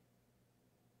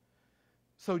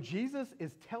 So Jesus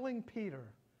is telling Peter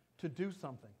to do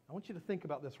something. I want you to think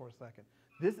about this for a second.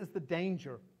 This is the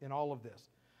danger in all of this.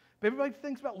 But everybody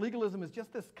thinks about legalism as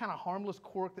just this kind of harmless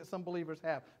quirk that some believers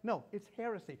have. No, it's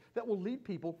heresy that will lead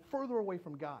people further away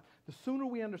from God. The sooner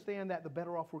we understand that, the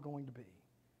better off we're going to be.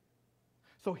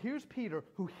 So here's Peter,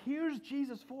 who hears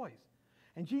Jesus' voice.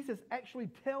 And Jesus actually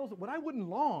tells what I wouldn't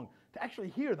long to actually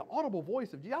hear, the audible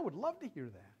voice of Jesus. I would love to hear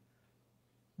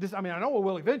that. I know we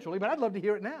will eventually, but I'd love to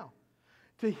hear it now.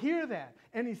 To hear that.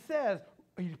 And he says,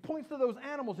 he points to those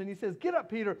animals and he says, get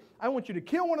up, Peter. I want you to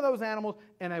kill one of those animals,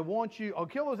 and I'll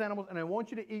kill those animals, and I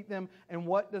want you to eat them. And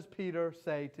what does Peter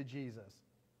say to Jesus?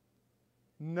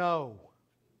 No.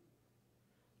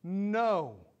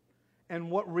 No.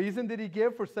 And what reason did he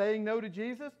give for saying no to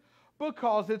Jesus?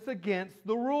 Because it's against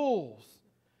the rules.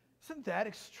 Isn't that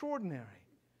extraordinary?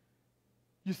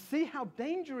 You see how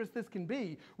dangerous this can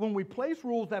be when we place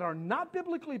rules that are not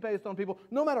biblically based on people,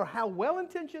 no matter how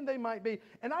well-intentioned they might be.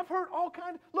 And I've heard all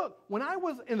kinds. Look, when I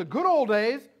was in the good old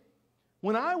days,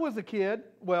 when I was a kid,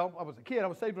 I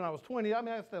was saved when I was 20. I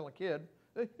was still a kid.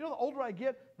 You know, the older I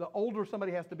get, the older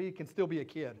somebody has to be, can still be a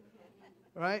kid.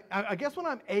 Right? I guess when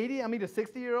I'm 80, I meet a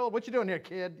 60-year-old. What you doing here,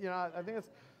 kid? You know, I think it's...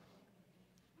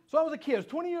 So I was a kid. I was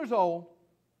 20 years old.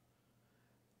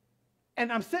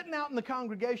 And I'm sitting out in the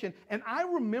congregation, and I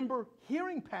remember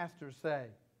hearing pastors say,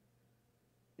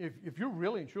 if you're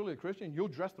really and truly a Christian, you'll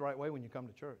dress the right way when you come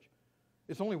to church.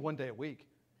 It's only one day a week.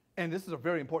 And this is a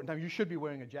very important time. You should be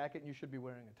wearing a jacket, and you should be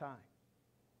wearing a tie.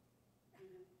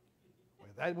 Well,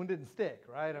 that one didn't stick,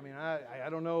 right? I mean, I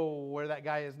don't know where that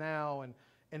guy is now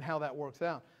and how that works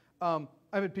out. I've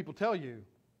had people tell you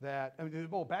that,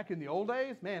 back in the old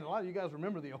days, man, a lot of you guys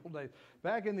remember the old days.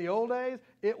 Back in the old days,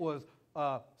 it was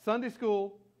Sunday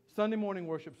school, Sunday morning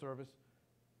worship service,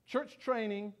 church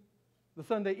training, the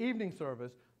Sunday evening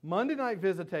service, Monday night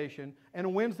visitation, and a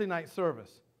Wednesday night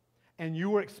service. And you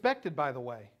were expected, by the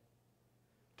way,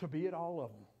 to be at all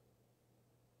of them.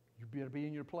 You better be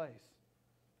in your place.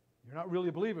 You're not really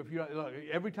a believer. If you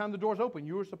every time the doors open,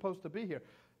 you were supposed to be here.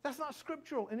 That's not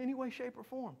scriptural in any way, shape, or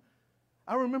form.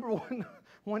 I remember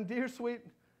one dear sweet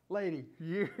lady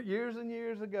years and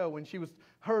years ago when she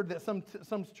heard that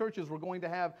some churches were going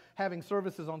to having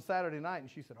services on Saturday night, and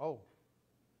she said, oh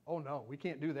no, we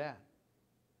can't do that.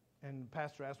 And the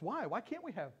pastor asked, why? Why can't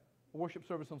we have a worship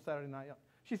service on Saturday night?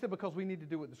 She said, because we need to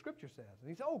do what the Scripture says. And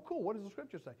he said, oh, cool, what does the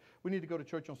Scripture say? We need to go to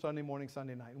church on Sunday morning,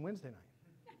 Sunday night, and Wednesday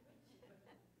night.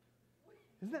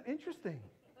 Isn't that interesting?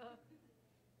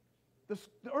 The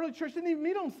early church didn't even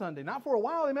meet on Sunday. Not for a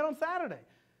while. They met on Saturday.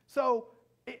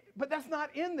 But that's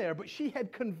not in there. But she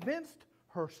had convinced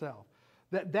herself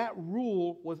that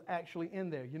rule was actually in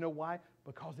there. You know why?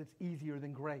 Because it's easier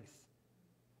than grace.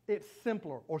 It's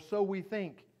simpler, or so we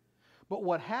think. But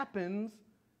what happens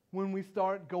when we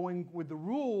start going with the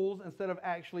rules instead of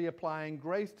actually applying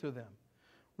grace to them?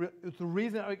 It's the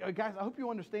reason, guys, I hope you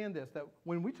understand this, that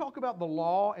when we talk about the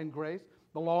law and grace,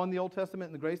 the law in the Old Testament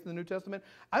and the grace in the New Testament,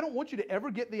 I don't want you to ever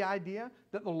get the idea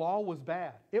that the law was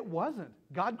bad. It wasn't.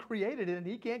 God created it, and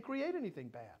He can't create anything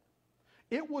bad.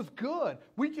 It was good.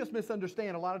 We just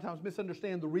misunderstand, a lot of times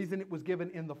misunderstand the reason it was given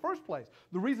in the first place.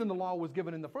 The reason the law was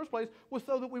given in the first place was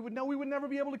so that we would know we would never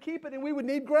be able to keep it, and we would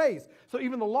need grace. So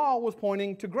even the law was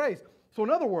pointing to grace. So in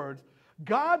other words,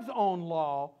 God's own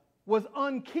law was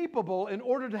unkeepable in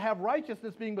order to have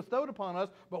righteousness being bestowed upon us,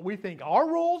 but we think our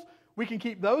rules, we can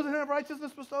keep those and have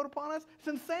righteousness bestowed upon us? It's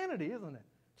insanity, isn't it?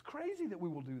 It's crazy that we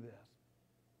will do this.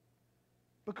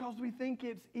 Because we think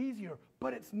it's easier,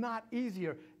 but it's not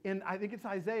easier. And I think it's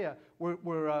Isaiah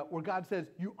where God says,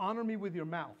 you honor me with your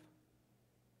mouth,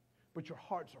 but your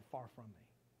hearts are far from me.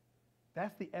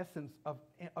 That's the essence of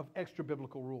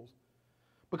extra-biblical rules.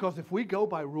 Because if we go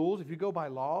by rules, if you go by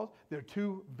laws, there are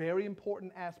two very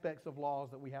important aspects of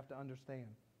laws that we have to understand.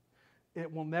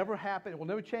 It will never happen. It will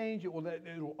never change. It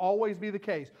will always be the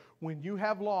case. When you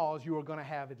have laws, you are going to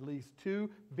have at least two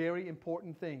very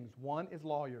important things. One is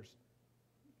lawyers.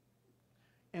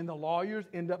 And the lawyers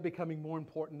end up becoming more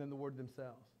important than the word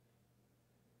themselves.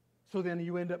 So then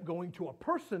you end up going to a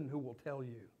person who will tell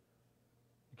you,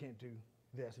 you can't do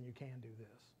this and you can do this.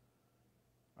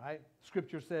 Right?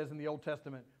 Scripture says in the Old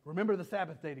Testament, remember the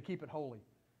Sabbath day to keep it holy.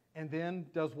 And then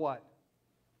does what?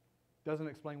 Doesn't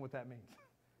explain what that means.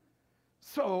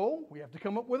 So we have to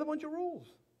come up with a bunch of rules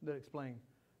that explain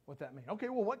what that means. Okay,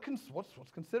 well,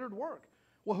 what's considered work?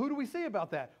 Well, who do we see about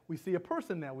that? We see a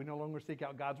person now. We no longer seek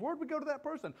out God's word. We go to that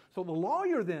person. So the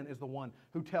lawyer then is the one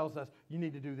who tells us you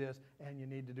need to do this and you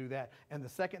need to do that. And the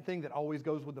second thing that always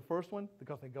goes with the first one,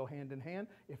 because they go hand in hand,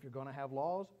 if you're going to have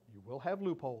laws, you will have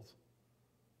loopholes.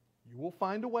 You will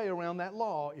find a way around that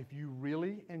law if you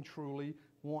really and truly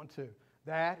want to.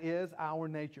 That is our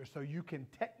nature. So you can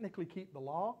technically keep the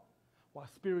law while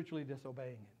spiritually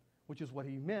disobeying it, which is what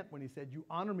he meant when he said, you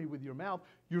honor me with your mouth.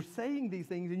 You're saying these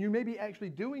things, and you may be actually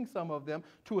doing some of them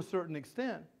to a certain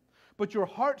extent. But your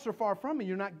hearts are far from me.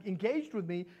 You're not engaged with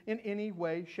me in any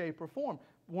way, shape, or form.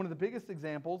 One of the biggest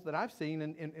examples that I've seen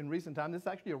in recent time, this is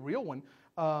actually a real one,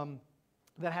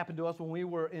 that happened to us when we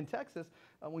were in Texas,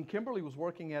 when Kimberly was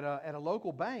working at a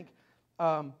local bank.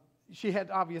 She had,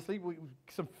 obviously,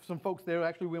 some folks there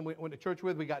actually we went to church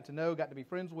with, we got to know, got to be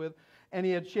friends with.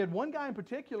 And she had one guy in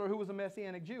particular who was a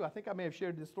Messianic Jew. I think I may have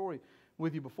shared this story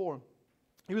with you before.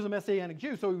 He was a Messianic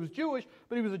Jew, so he was Jewish,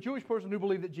 but he was a Jewish person who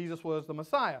believed that Jesus was the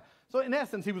Messiah. So in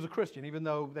essence, he was a Christian, even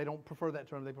though they don't prefer that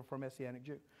term, they prefer Messianic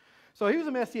Jew. So he was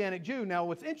a Messianic Jew. Now,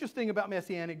 what's interesting about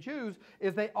Messianic Jews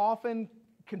is they often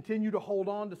continue to hold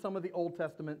on to some of the Old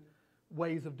Testament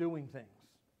ways of doing things.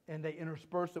 And they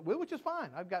intersperse it with, which is fine.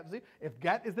 I've got to see. If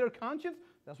that is their conscience,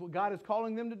 that's what God is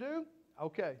calling them to do,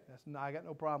 okay, I got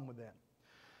no problem with that.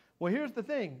 Well, here's the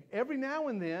thing. Every now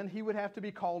and then, he would have to be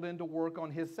called in to work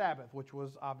on his Sabbath, which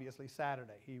was obviously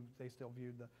Saturday. They still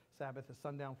viewed the Sabbath as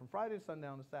sundown from Friday to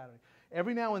sundown to Saturday.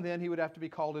 Every now and then, he would have to be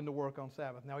called in to work on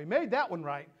Sabbath. Now, he made that one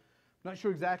right. Not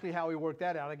sure exactly how he worked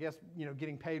that out. I guess,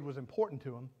 getting paid was important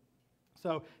to him.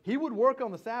 So he would work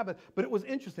on the Sabbath, but it was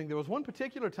interesting. There was one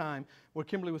particular time where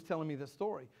Kimberly was telling me this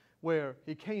story, where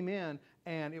he came in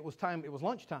and it was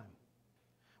lunchtime.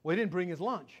 Well, he didn't bring his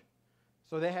lunch.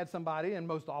 So they had somebody in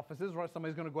most offices, right?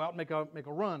 Somebody's going to go out and make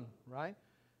a run, right?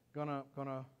 Gonna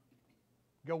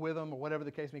go with them or whatever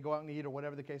the case may be, go out and eat or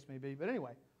whatever the case may be. But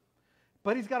anyway,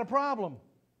 he's got a problem.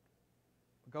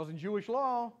 Because in Jewish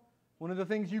law, one of the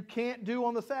things you can't do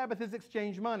on the Sabbath is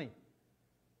exchange money.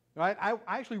 Right? I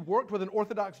actually worked with an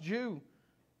Orthodox Jew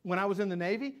when I was in the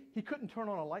Navy. He couldn't turn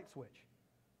on a light switch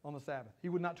on the Sabbath. He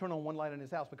would not turn on one light in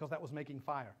his house because that was making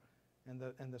fire. And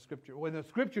the Scripture, well, the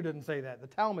Scripture didn't say that. The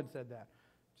Talmud said that,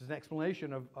 which is an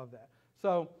explanation of that.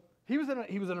 So he was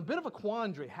in a bit of a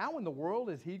quandary. How in the world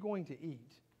is he going to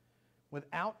eat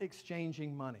without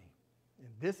exchanging money?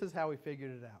 And this is how he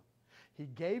figured it out. He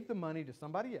gave the money to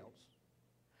somebody else,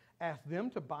 asked them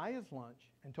to buy his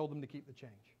lunch, and told them to keep the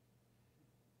change.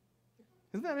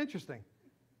 Isn't that interesting?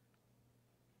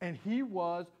 And he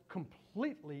was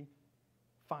completely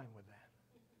fine with that.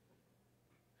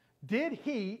 Did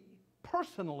he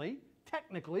personally,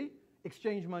 technically,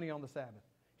 exchange money on the Sabbath?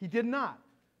 He did not.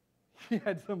 He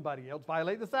had somebody else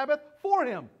violate the Sabbath for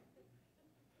him.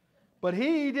 But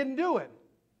he didn't do it.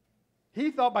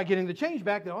 He thought by getting the change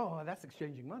back that, that's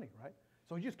exchanging money, right?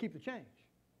 So he just keep the change.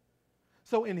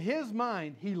 So in his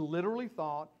mind, he literally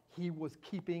thought he was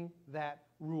keeping that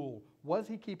rule. Was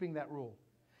he keeping that rule?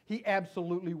 He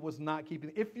absolutely was not keeping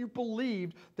it. If you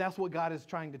believed that's what God is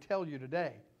trying to tell you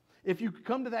today, if you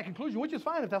come to that conclusion, which is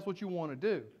fine if that's what you want to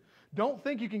do, don't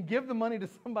think you can give the money to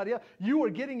somebody else. You are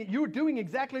doing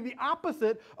exactly the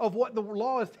opposite of what the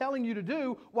law is telling you to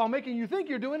do while making you think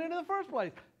you're doing it in the first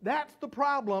place. That's the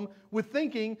problem with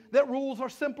thinking that rules are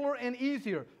simpler and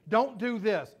easier. Don't do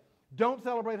this. Don't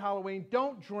celebrate Halloween.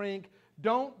 Don't drink.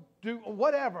 Don't do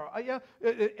whatever.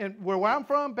 And where I'm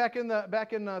from, back in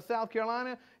South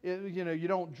Carolina, you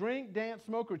don't drink, dance,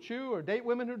 smoke, or chew, or date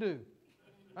women who do.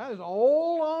 Right? There's a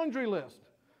whole laundry list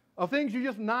of things you're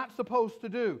just not supposed to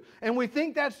do. And we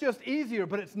think that's just easier,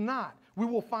 but it's not. We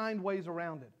will find ways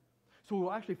around it. So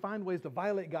we'll actually find ways to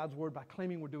violate God's word by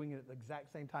claiming we're doing it at the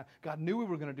exact same time. God knew we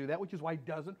were going to do that, which is why He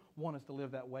doesn't want us to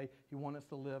live that way. He wants us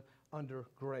to live under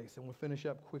grace. And we'll finish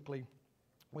up quickly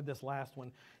with this last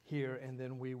one here, and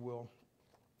then we will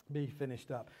be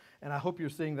finished up. And I hope you're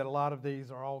seeing that a lot of these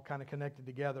are all kind of connected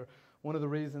together. One of the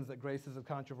reasons that grace is as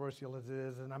controversial as it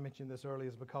is, and I mentioned this earlier,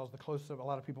 is because a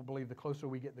lot of people believe the closer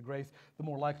we get to grace, the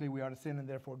more likely we are to sin, and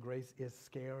therefore grace is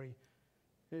scary.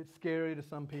 It's scary to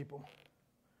some people.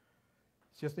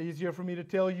 It's just easier for me to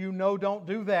tell you, no, don't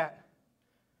do that.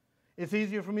 It's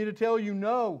easier for me to tell you,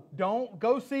 no, don't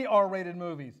go see R-rated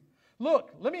movies.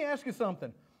 Look, let me ask you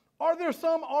something. Are there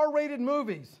some R-rated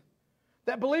movies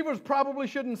that believers probably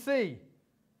shouldn't see?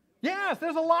 Yes,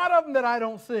 there's a lot of them that I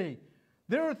don't see.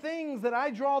 There are things that I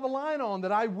draw the line on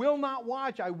that I will not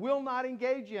watch, I will not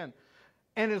engage in.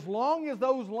 And as long as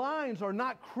those lines are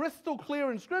not crystal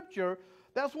clear in Scripture,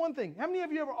 that's one thing. How many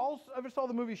of you ever saw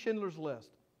the movie Schindler's List?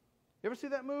 You ever see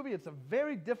that movie? It's a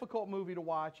very difficult movie to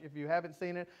watch if you haven't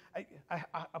seen it. I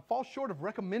fall short of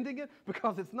recommending it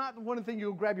because it's not one of the things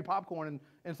you'll grab your popcorn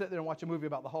and sit there and watch a movie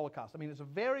about the Holocaust. I mean, it's a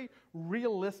very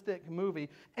realistic movie,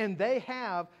 and they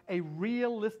have a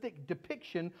realistic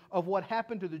depiction of what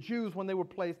happened to the Jews when they were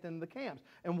placed in the camps.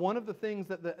 And one of the things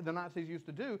that the Nazis used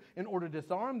to do in order to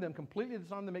completely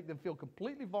disarm them, make them feel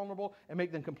completely vulnerable, and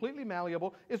make them completely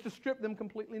malleable, is to strip them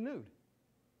completely nude.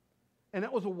 And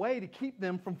that was a way to keep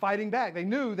them from fighting back. They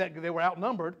knew that they were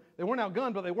outnumbered. They weren't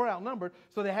outgunned, but they were outnumbered.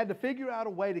 So they had to figure out a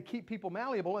way to keep people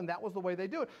malleable, and that was the way they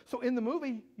do it. So in the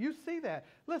movie, you see that.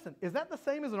 Listen, is that the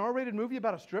same as an R-rated movie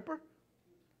about a stripper?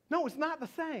 No, it's not the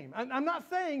same. I'm not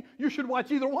saying you should watch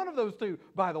either one of those two,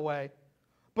 by the way.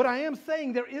 But I am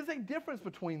saying there is a difference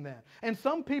between that. And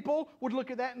some people would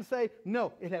look at that and say,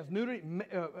 no, it has nudity,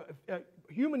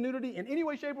 human nudity in any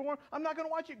way, shape, or form. I'm not going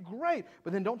to watch it. Great.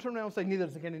 But then don't turn around and say, neither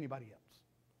does it anybody else.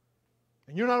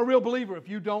 And you're not a real believer if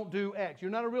you don't do X.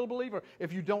 You're not a real believer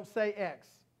if you don't say X.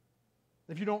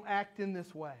 If you don't act in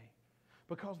this way.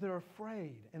 Because they're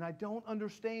afraid. And I don't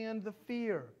understand the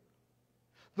fear.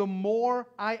 The more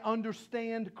I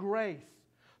understand grace,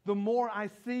 the more I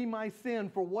see my sin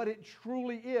for what it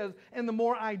truly is, and the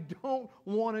more I don't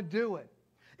want to do it.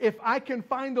 If I can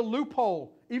find a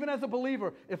loophole, even as a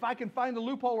believer, if I can find a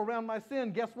loophole around my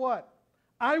sin, guess what?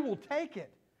 I will take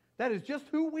it. That is just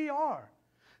who we are.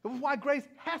 That's why grace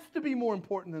has to be more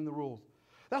important than the rules.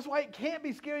 That's why it can't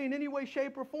be scary in any way,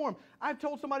 shape, or form. I've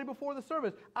told somebody before the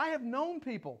service, I have known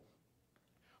people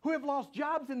who have lost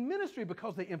jobs in ministry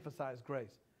because they emphasize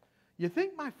grace. You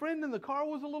think my friend in the car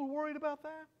was a little worried about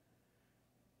that?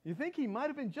 You think he might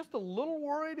have been just a little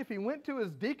worried if he went to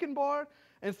his deacon bar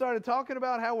and started talking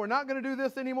about how we're not going to do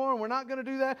this anymore and we're not going to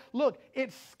do that? Look,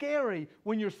 it's scary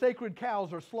when your sacred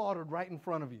cows are slaughtered right in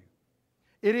front of you.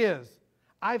 It is.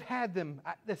 I've had them.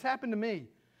 This happened to me.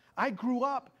 I grew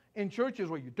up in churches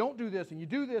where you don't do this and you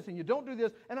do this and you don't do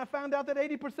this, and I found out that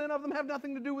 80% of them have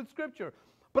nothing to do with Scripture.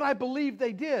 But I believed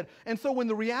they did. And so when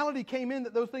the reality came in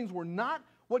that those things were not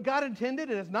what God intended,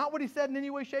 and it's not what He said in any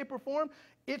way, shape, or form,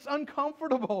 it's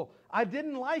uncomfortable. I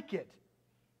didn't like it.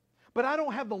 But I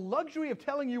don't have the luxury of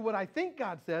telling you what I think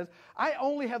God says. I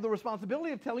only have the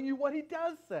responsibility of telling you what He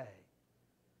does say.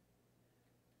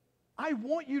 I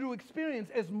want you to experience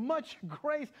as much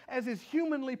grace as is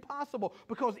humanly possible,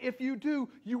 because if you do,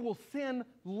 you will sin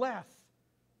less.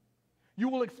 You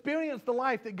will experience the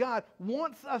life that God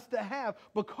wants us to have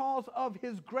because of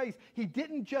His grace. He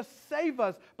didn't just save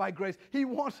us by grace. He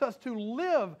wants us to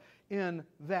live in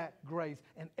that grace.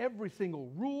 And every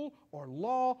single rule or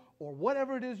law or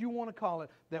whatever it is you want to call it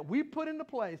that we put into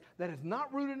place that is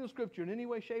not rooted in the Scripture in any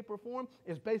way, shape, or form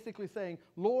is basically saying,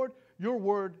 Lord, your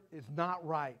word is not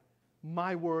right.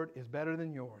 My word is better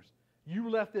than yours. You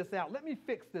left this out. Let me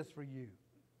fix this for you.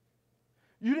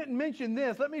 You didn't mention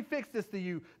this. Let me fix this to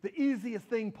you. The easiest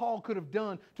thing Paul could have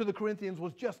done to the Corinthians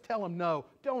was just tell them no.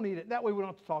 Don't eat it. That way we don't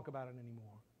have to talk about it anymore.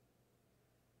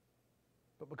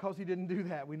 But because he didn't do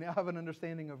that, we now have an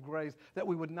understanding of grace that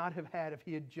we would not have had if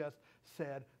he had just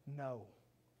said no.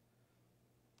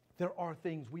 There are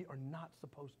things we are not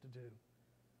supposed to do.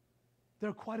 There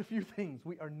are quite a few things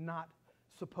we are not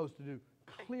supposed to do.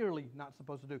 Clearly not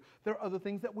supposed to do. There are other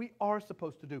things that we are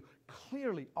supposed to do.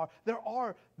 Clearly are. There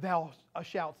are thou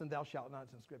shalt and thou shalt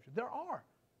nots in Scripture. There are.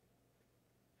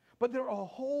 But there are a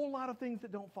whole lot of things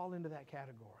that don't fall into that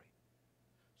category.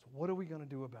 So what are we going to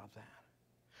do about that?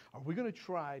 Are we going to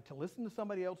try to listen to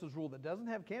somebody else's rule that doesn't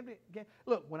have...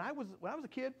 Look, when I was a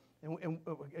kid, and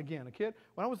again, a kid,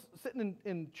 when I was sitting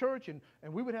in church and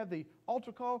we would have the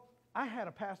altar call, I had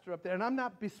a pastor up there, and I'm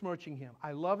not besmirching him.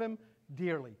 I love him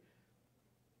dearly.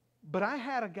 But I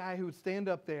had a guy who would stand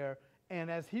up there, and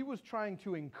as he was trying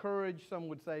to encourage, some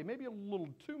would say, maybe a little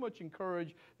too much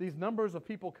encourage, these numbers of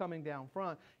people coming down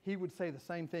front, he would say the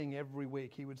same thing every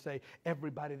week. He would say,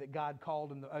 everybody that God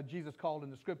called, Jesus called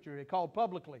in the Scripture, He called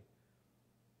publicly.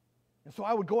 And so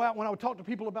I would go out when I would talk to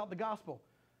people about the gospel.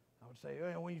 I would say,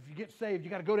 well, if you get saved, you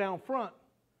got to go down front.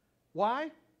 Why?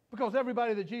 Because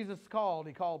everybody that Jesus called,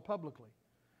 He called publicly.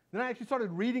 Then I actually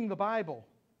started reading the Bible.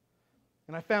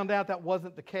 And I found out that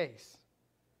wasn't the case.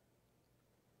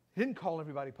 He didn't call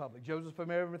everybody public. Joseph of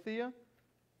Arimathea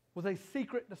was a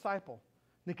secret disciple.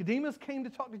 Nicodemus came to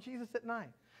talk to Jesus at night.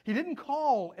 He didn't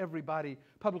call everybody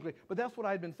publicly, but that's what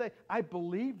I had been saying. I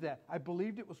believed that. I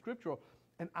believed it was scriptural.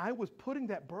 And I was putting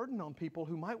that burden on people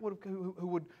who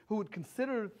would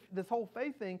consider this whole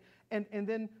faith thing and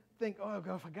then think, oh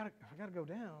God, if I gotta go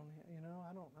down,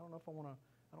 I don't know if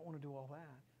I don't want to do all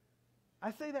that. I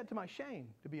say that to my shame,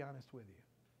 to be honest with you.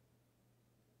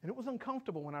 And it was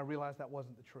uncomfortable when I realized that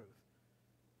wasn't the truth.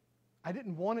 I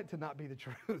didn't want it to not be the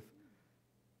truth.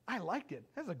 I liked it.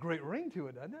 It has a great ring to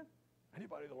it, doesn't it?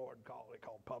 Anybody the Lord called, He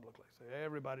called publicly. So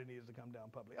everybody needs to come down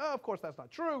publicly. Oh, of course, that's not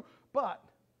true, but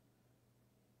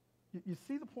you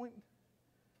see the point?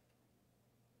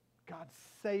 God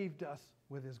saved us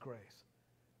with His grace.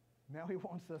 Now He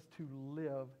wants us to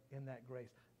live in that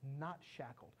grace, not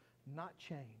shackled, not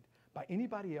chained by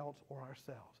anybody else or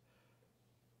ourselves,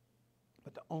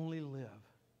 but to only live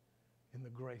in the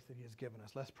grace that He has given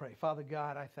us. Let's pray. Father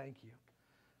God, I thank You.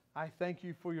 I thank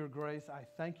You for Your grace. I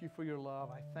thank You for Your love.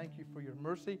 I thank You for Your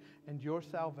mercy and Your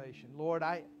salvation. Lord,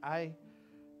 I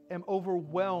am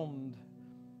overwhelmed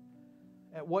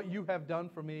at what You have done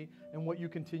for me and what You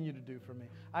continue to do for me.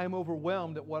 I am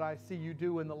overwhelmed at what I see You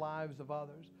do in the lives of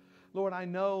others. Lord, I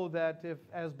know that if,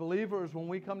 as believers, when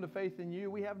we come to faith in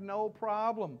You, we have no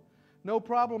problem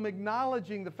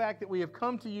acknowledging the fact that we have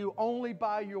come to You only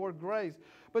by Your grace.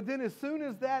 But then as soon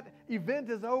as that event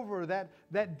is over,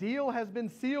 that deal has been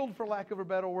sealed, for lack of a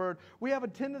better word, we have a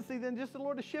tendency then just,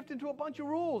 Lord, to shift into a bunch of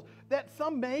rules that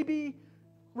some may be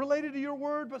related to Your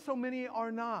word, but so many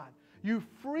are not. You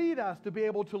freed us to be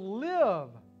able to live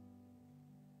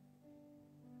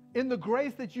in the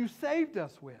grace that You saved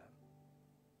us with.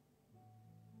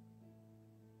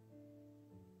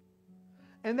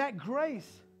 And that grace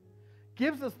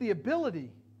gives us the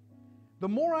ability, the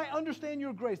more I understand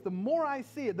Your grace, the more I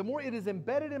see it, the more it is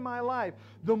embedded in my life,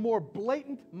 the more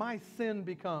blatant my sin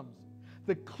becomes,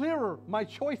 the clearer my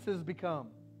choices become.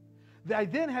 I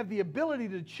then have the ability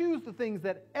to choose the things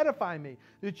that edify me,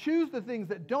 to choose the things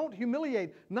that don't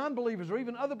humiliate non-believers or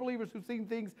even other believers who see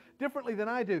things differently than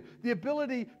I do, the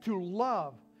ability to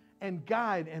love and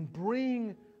guide and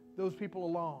bring those people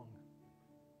along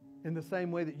in the same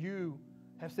way that You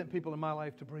have sent people in my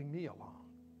life to bring me along.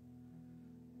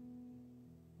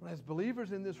 As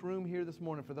believers in this room here this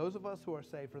morning, for those of us who are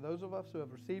saved, for those of us who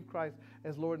have received Christ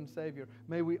as Lord and Savior,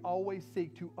 may we always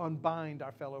seek to unbind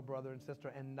our fellow brother and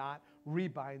sister and not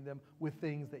rebind them with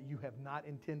things that You have not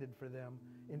intended for them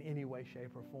in any way,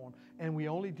 shape, or form. And we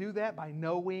only do that by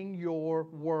knowing Your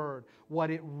word, what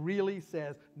it really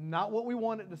says, not what we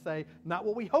want it to say, not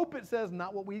what we hope it says,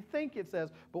 not what we think it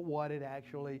says, but what it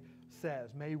actually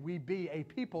says. May we be a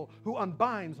people who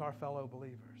unbinds our fellow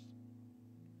believers.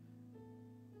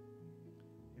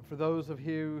 For those of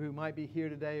you who might be here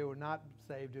today who are not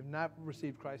saved, who have not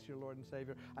received Christ your Lord and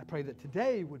Savior, I pray that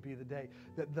today would be the day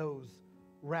that those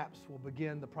wraps will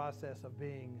begin the process of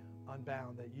being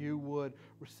unbound, that you would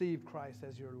receive Christ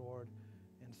as your Lord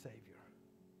and Savior.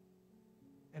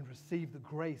 And receive the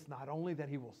grace not only that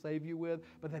He will save you with,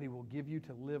 but that He will give you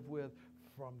to live with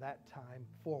from that time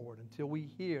forward until we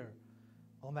hear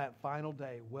on that final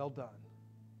day, well done,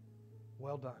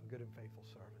 good and faithful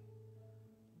servant.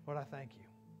 Lord, I thank You.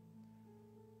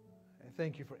 I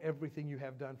thank You for everything You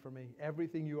have done for me,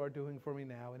 everything You are doing for me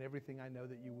now, and everything I know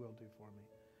that You will do for me.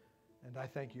 And I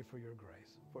thank You for Your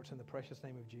grace. For it's in the precious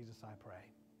name of Jesus I pray.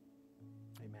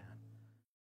 Amen.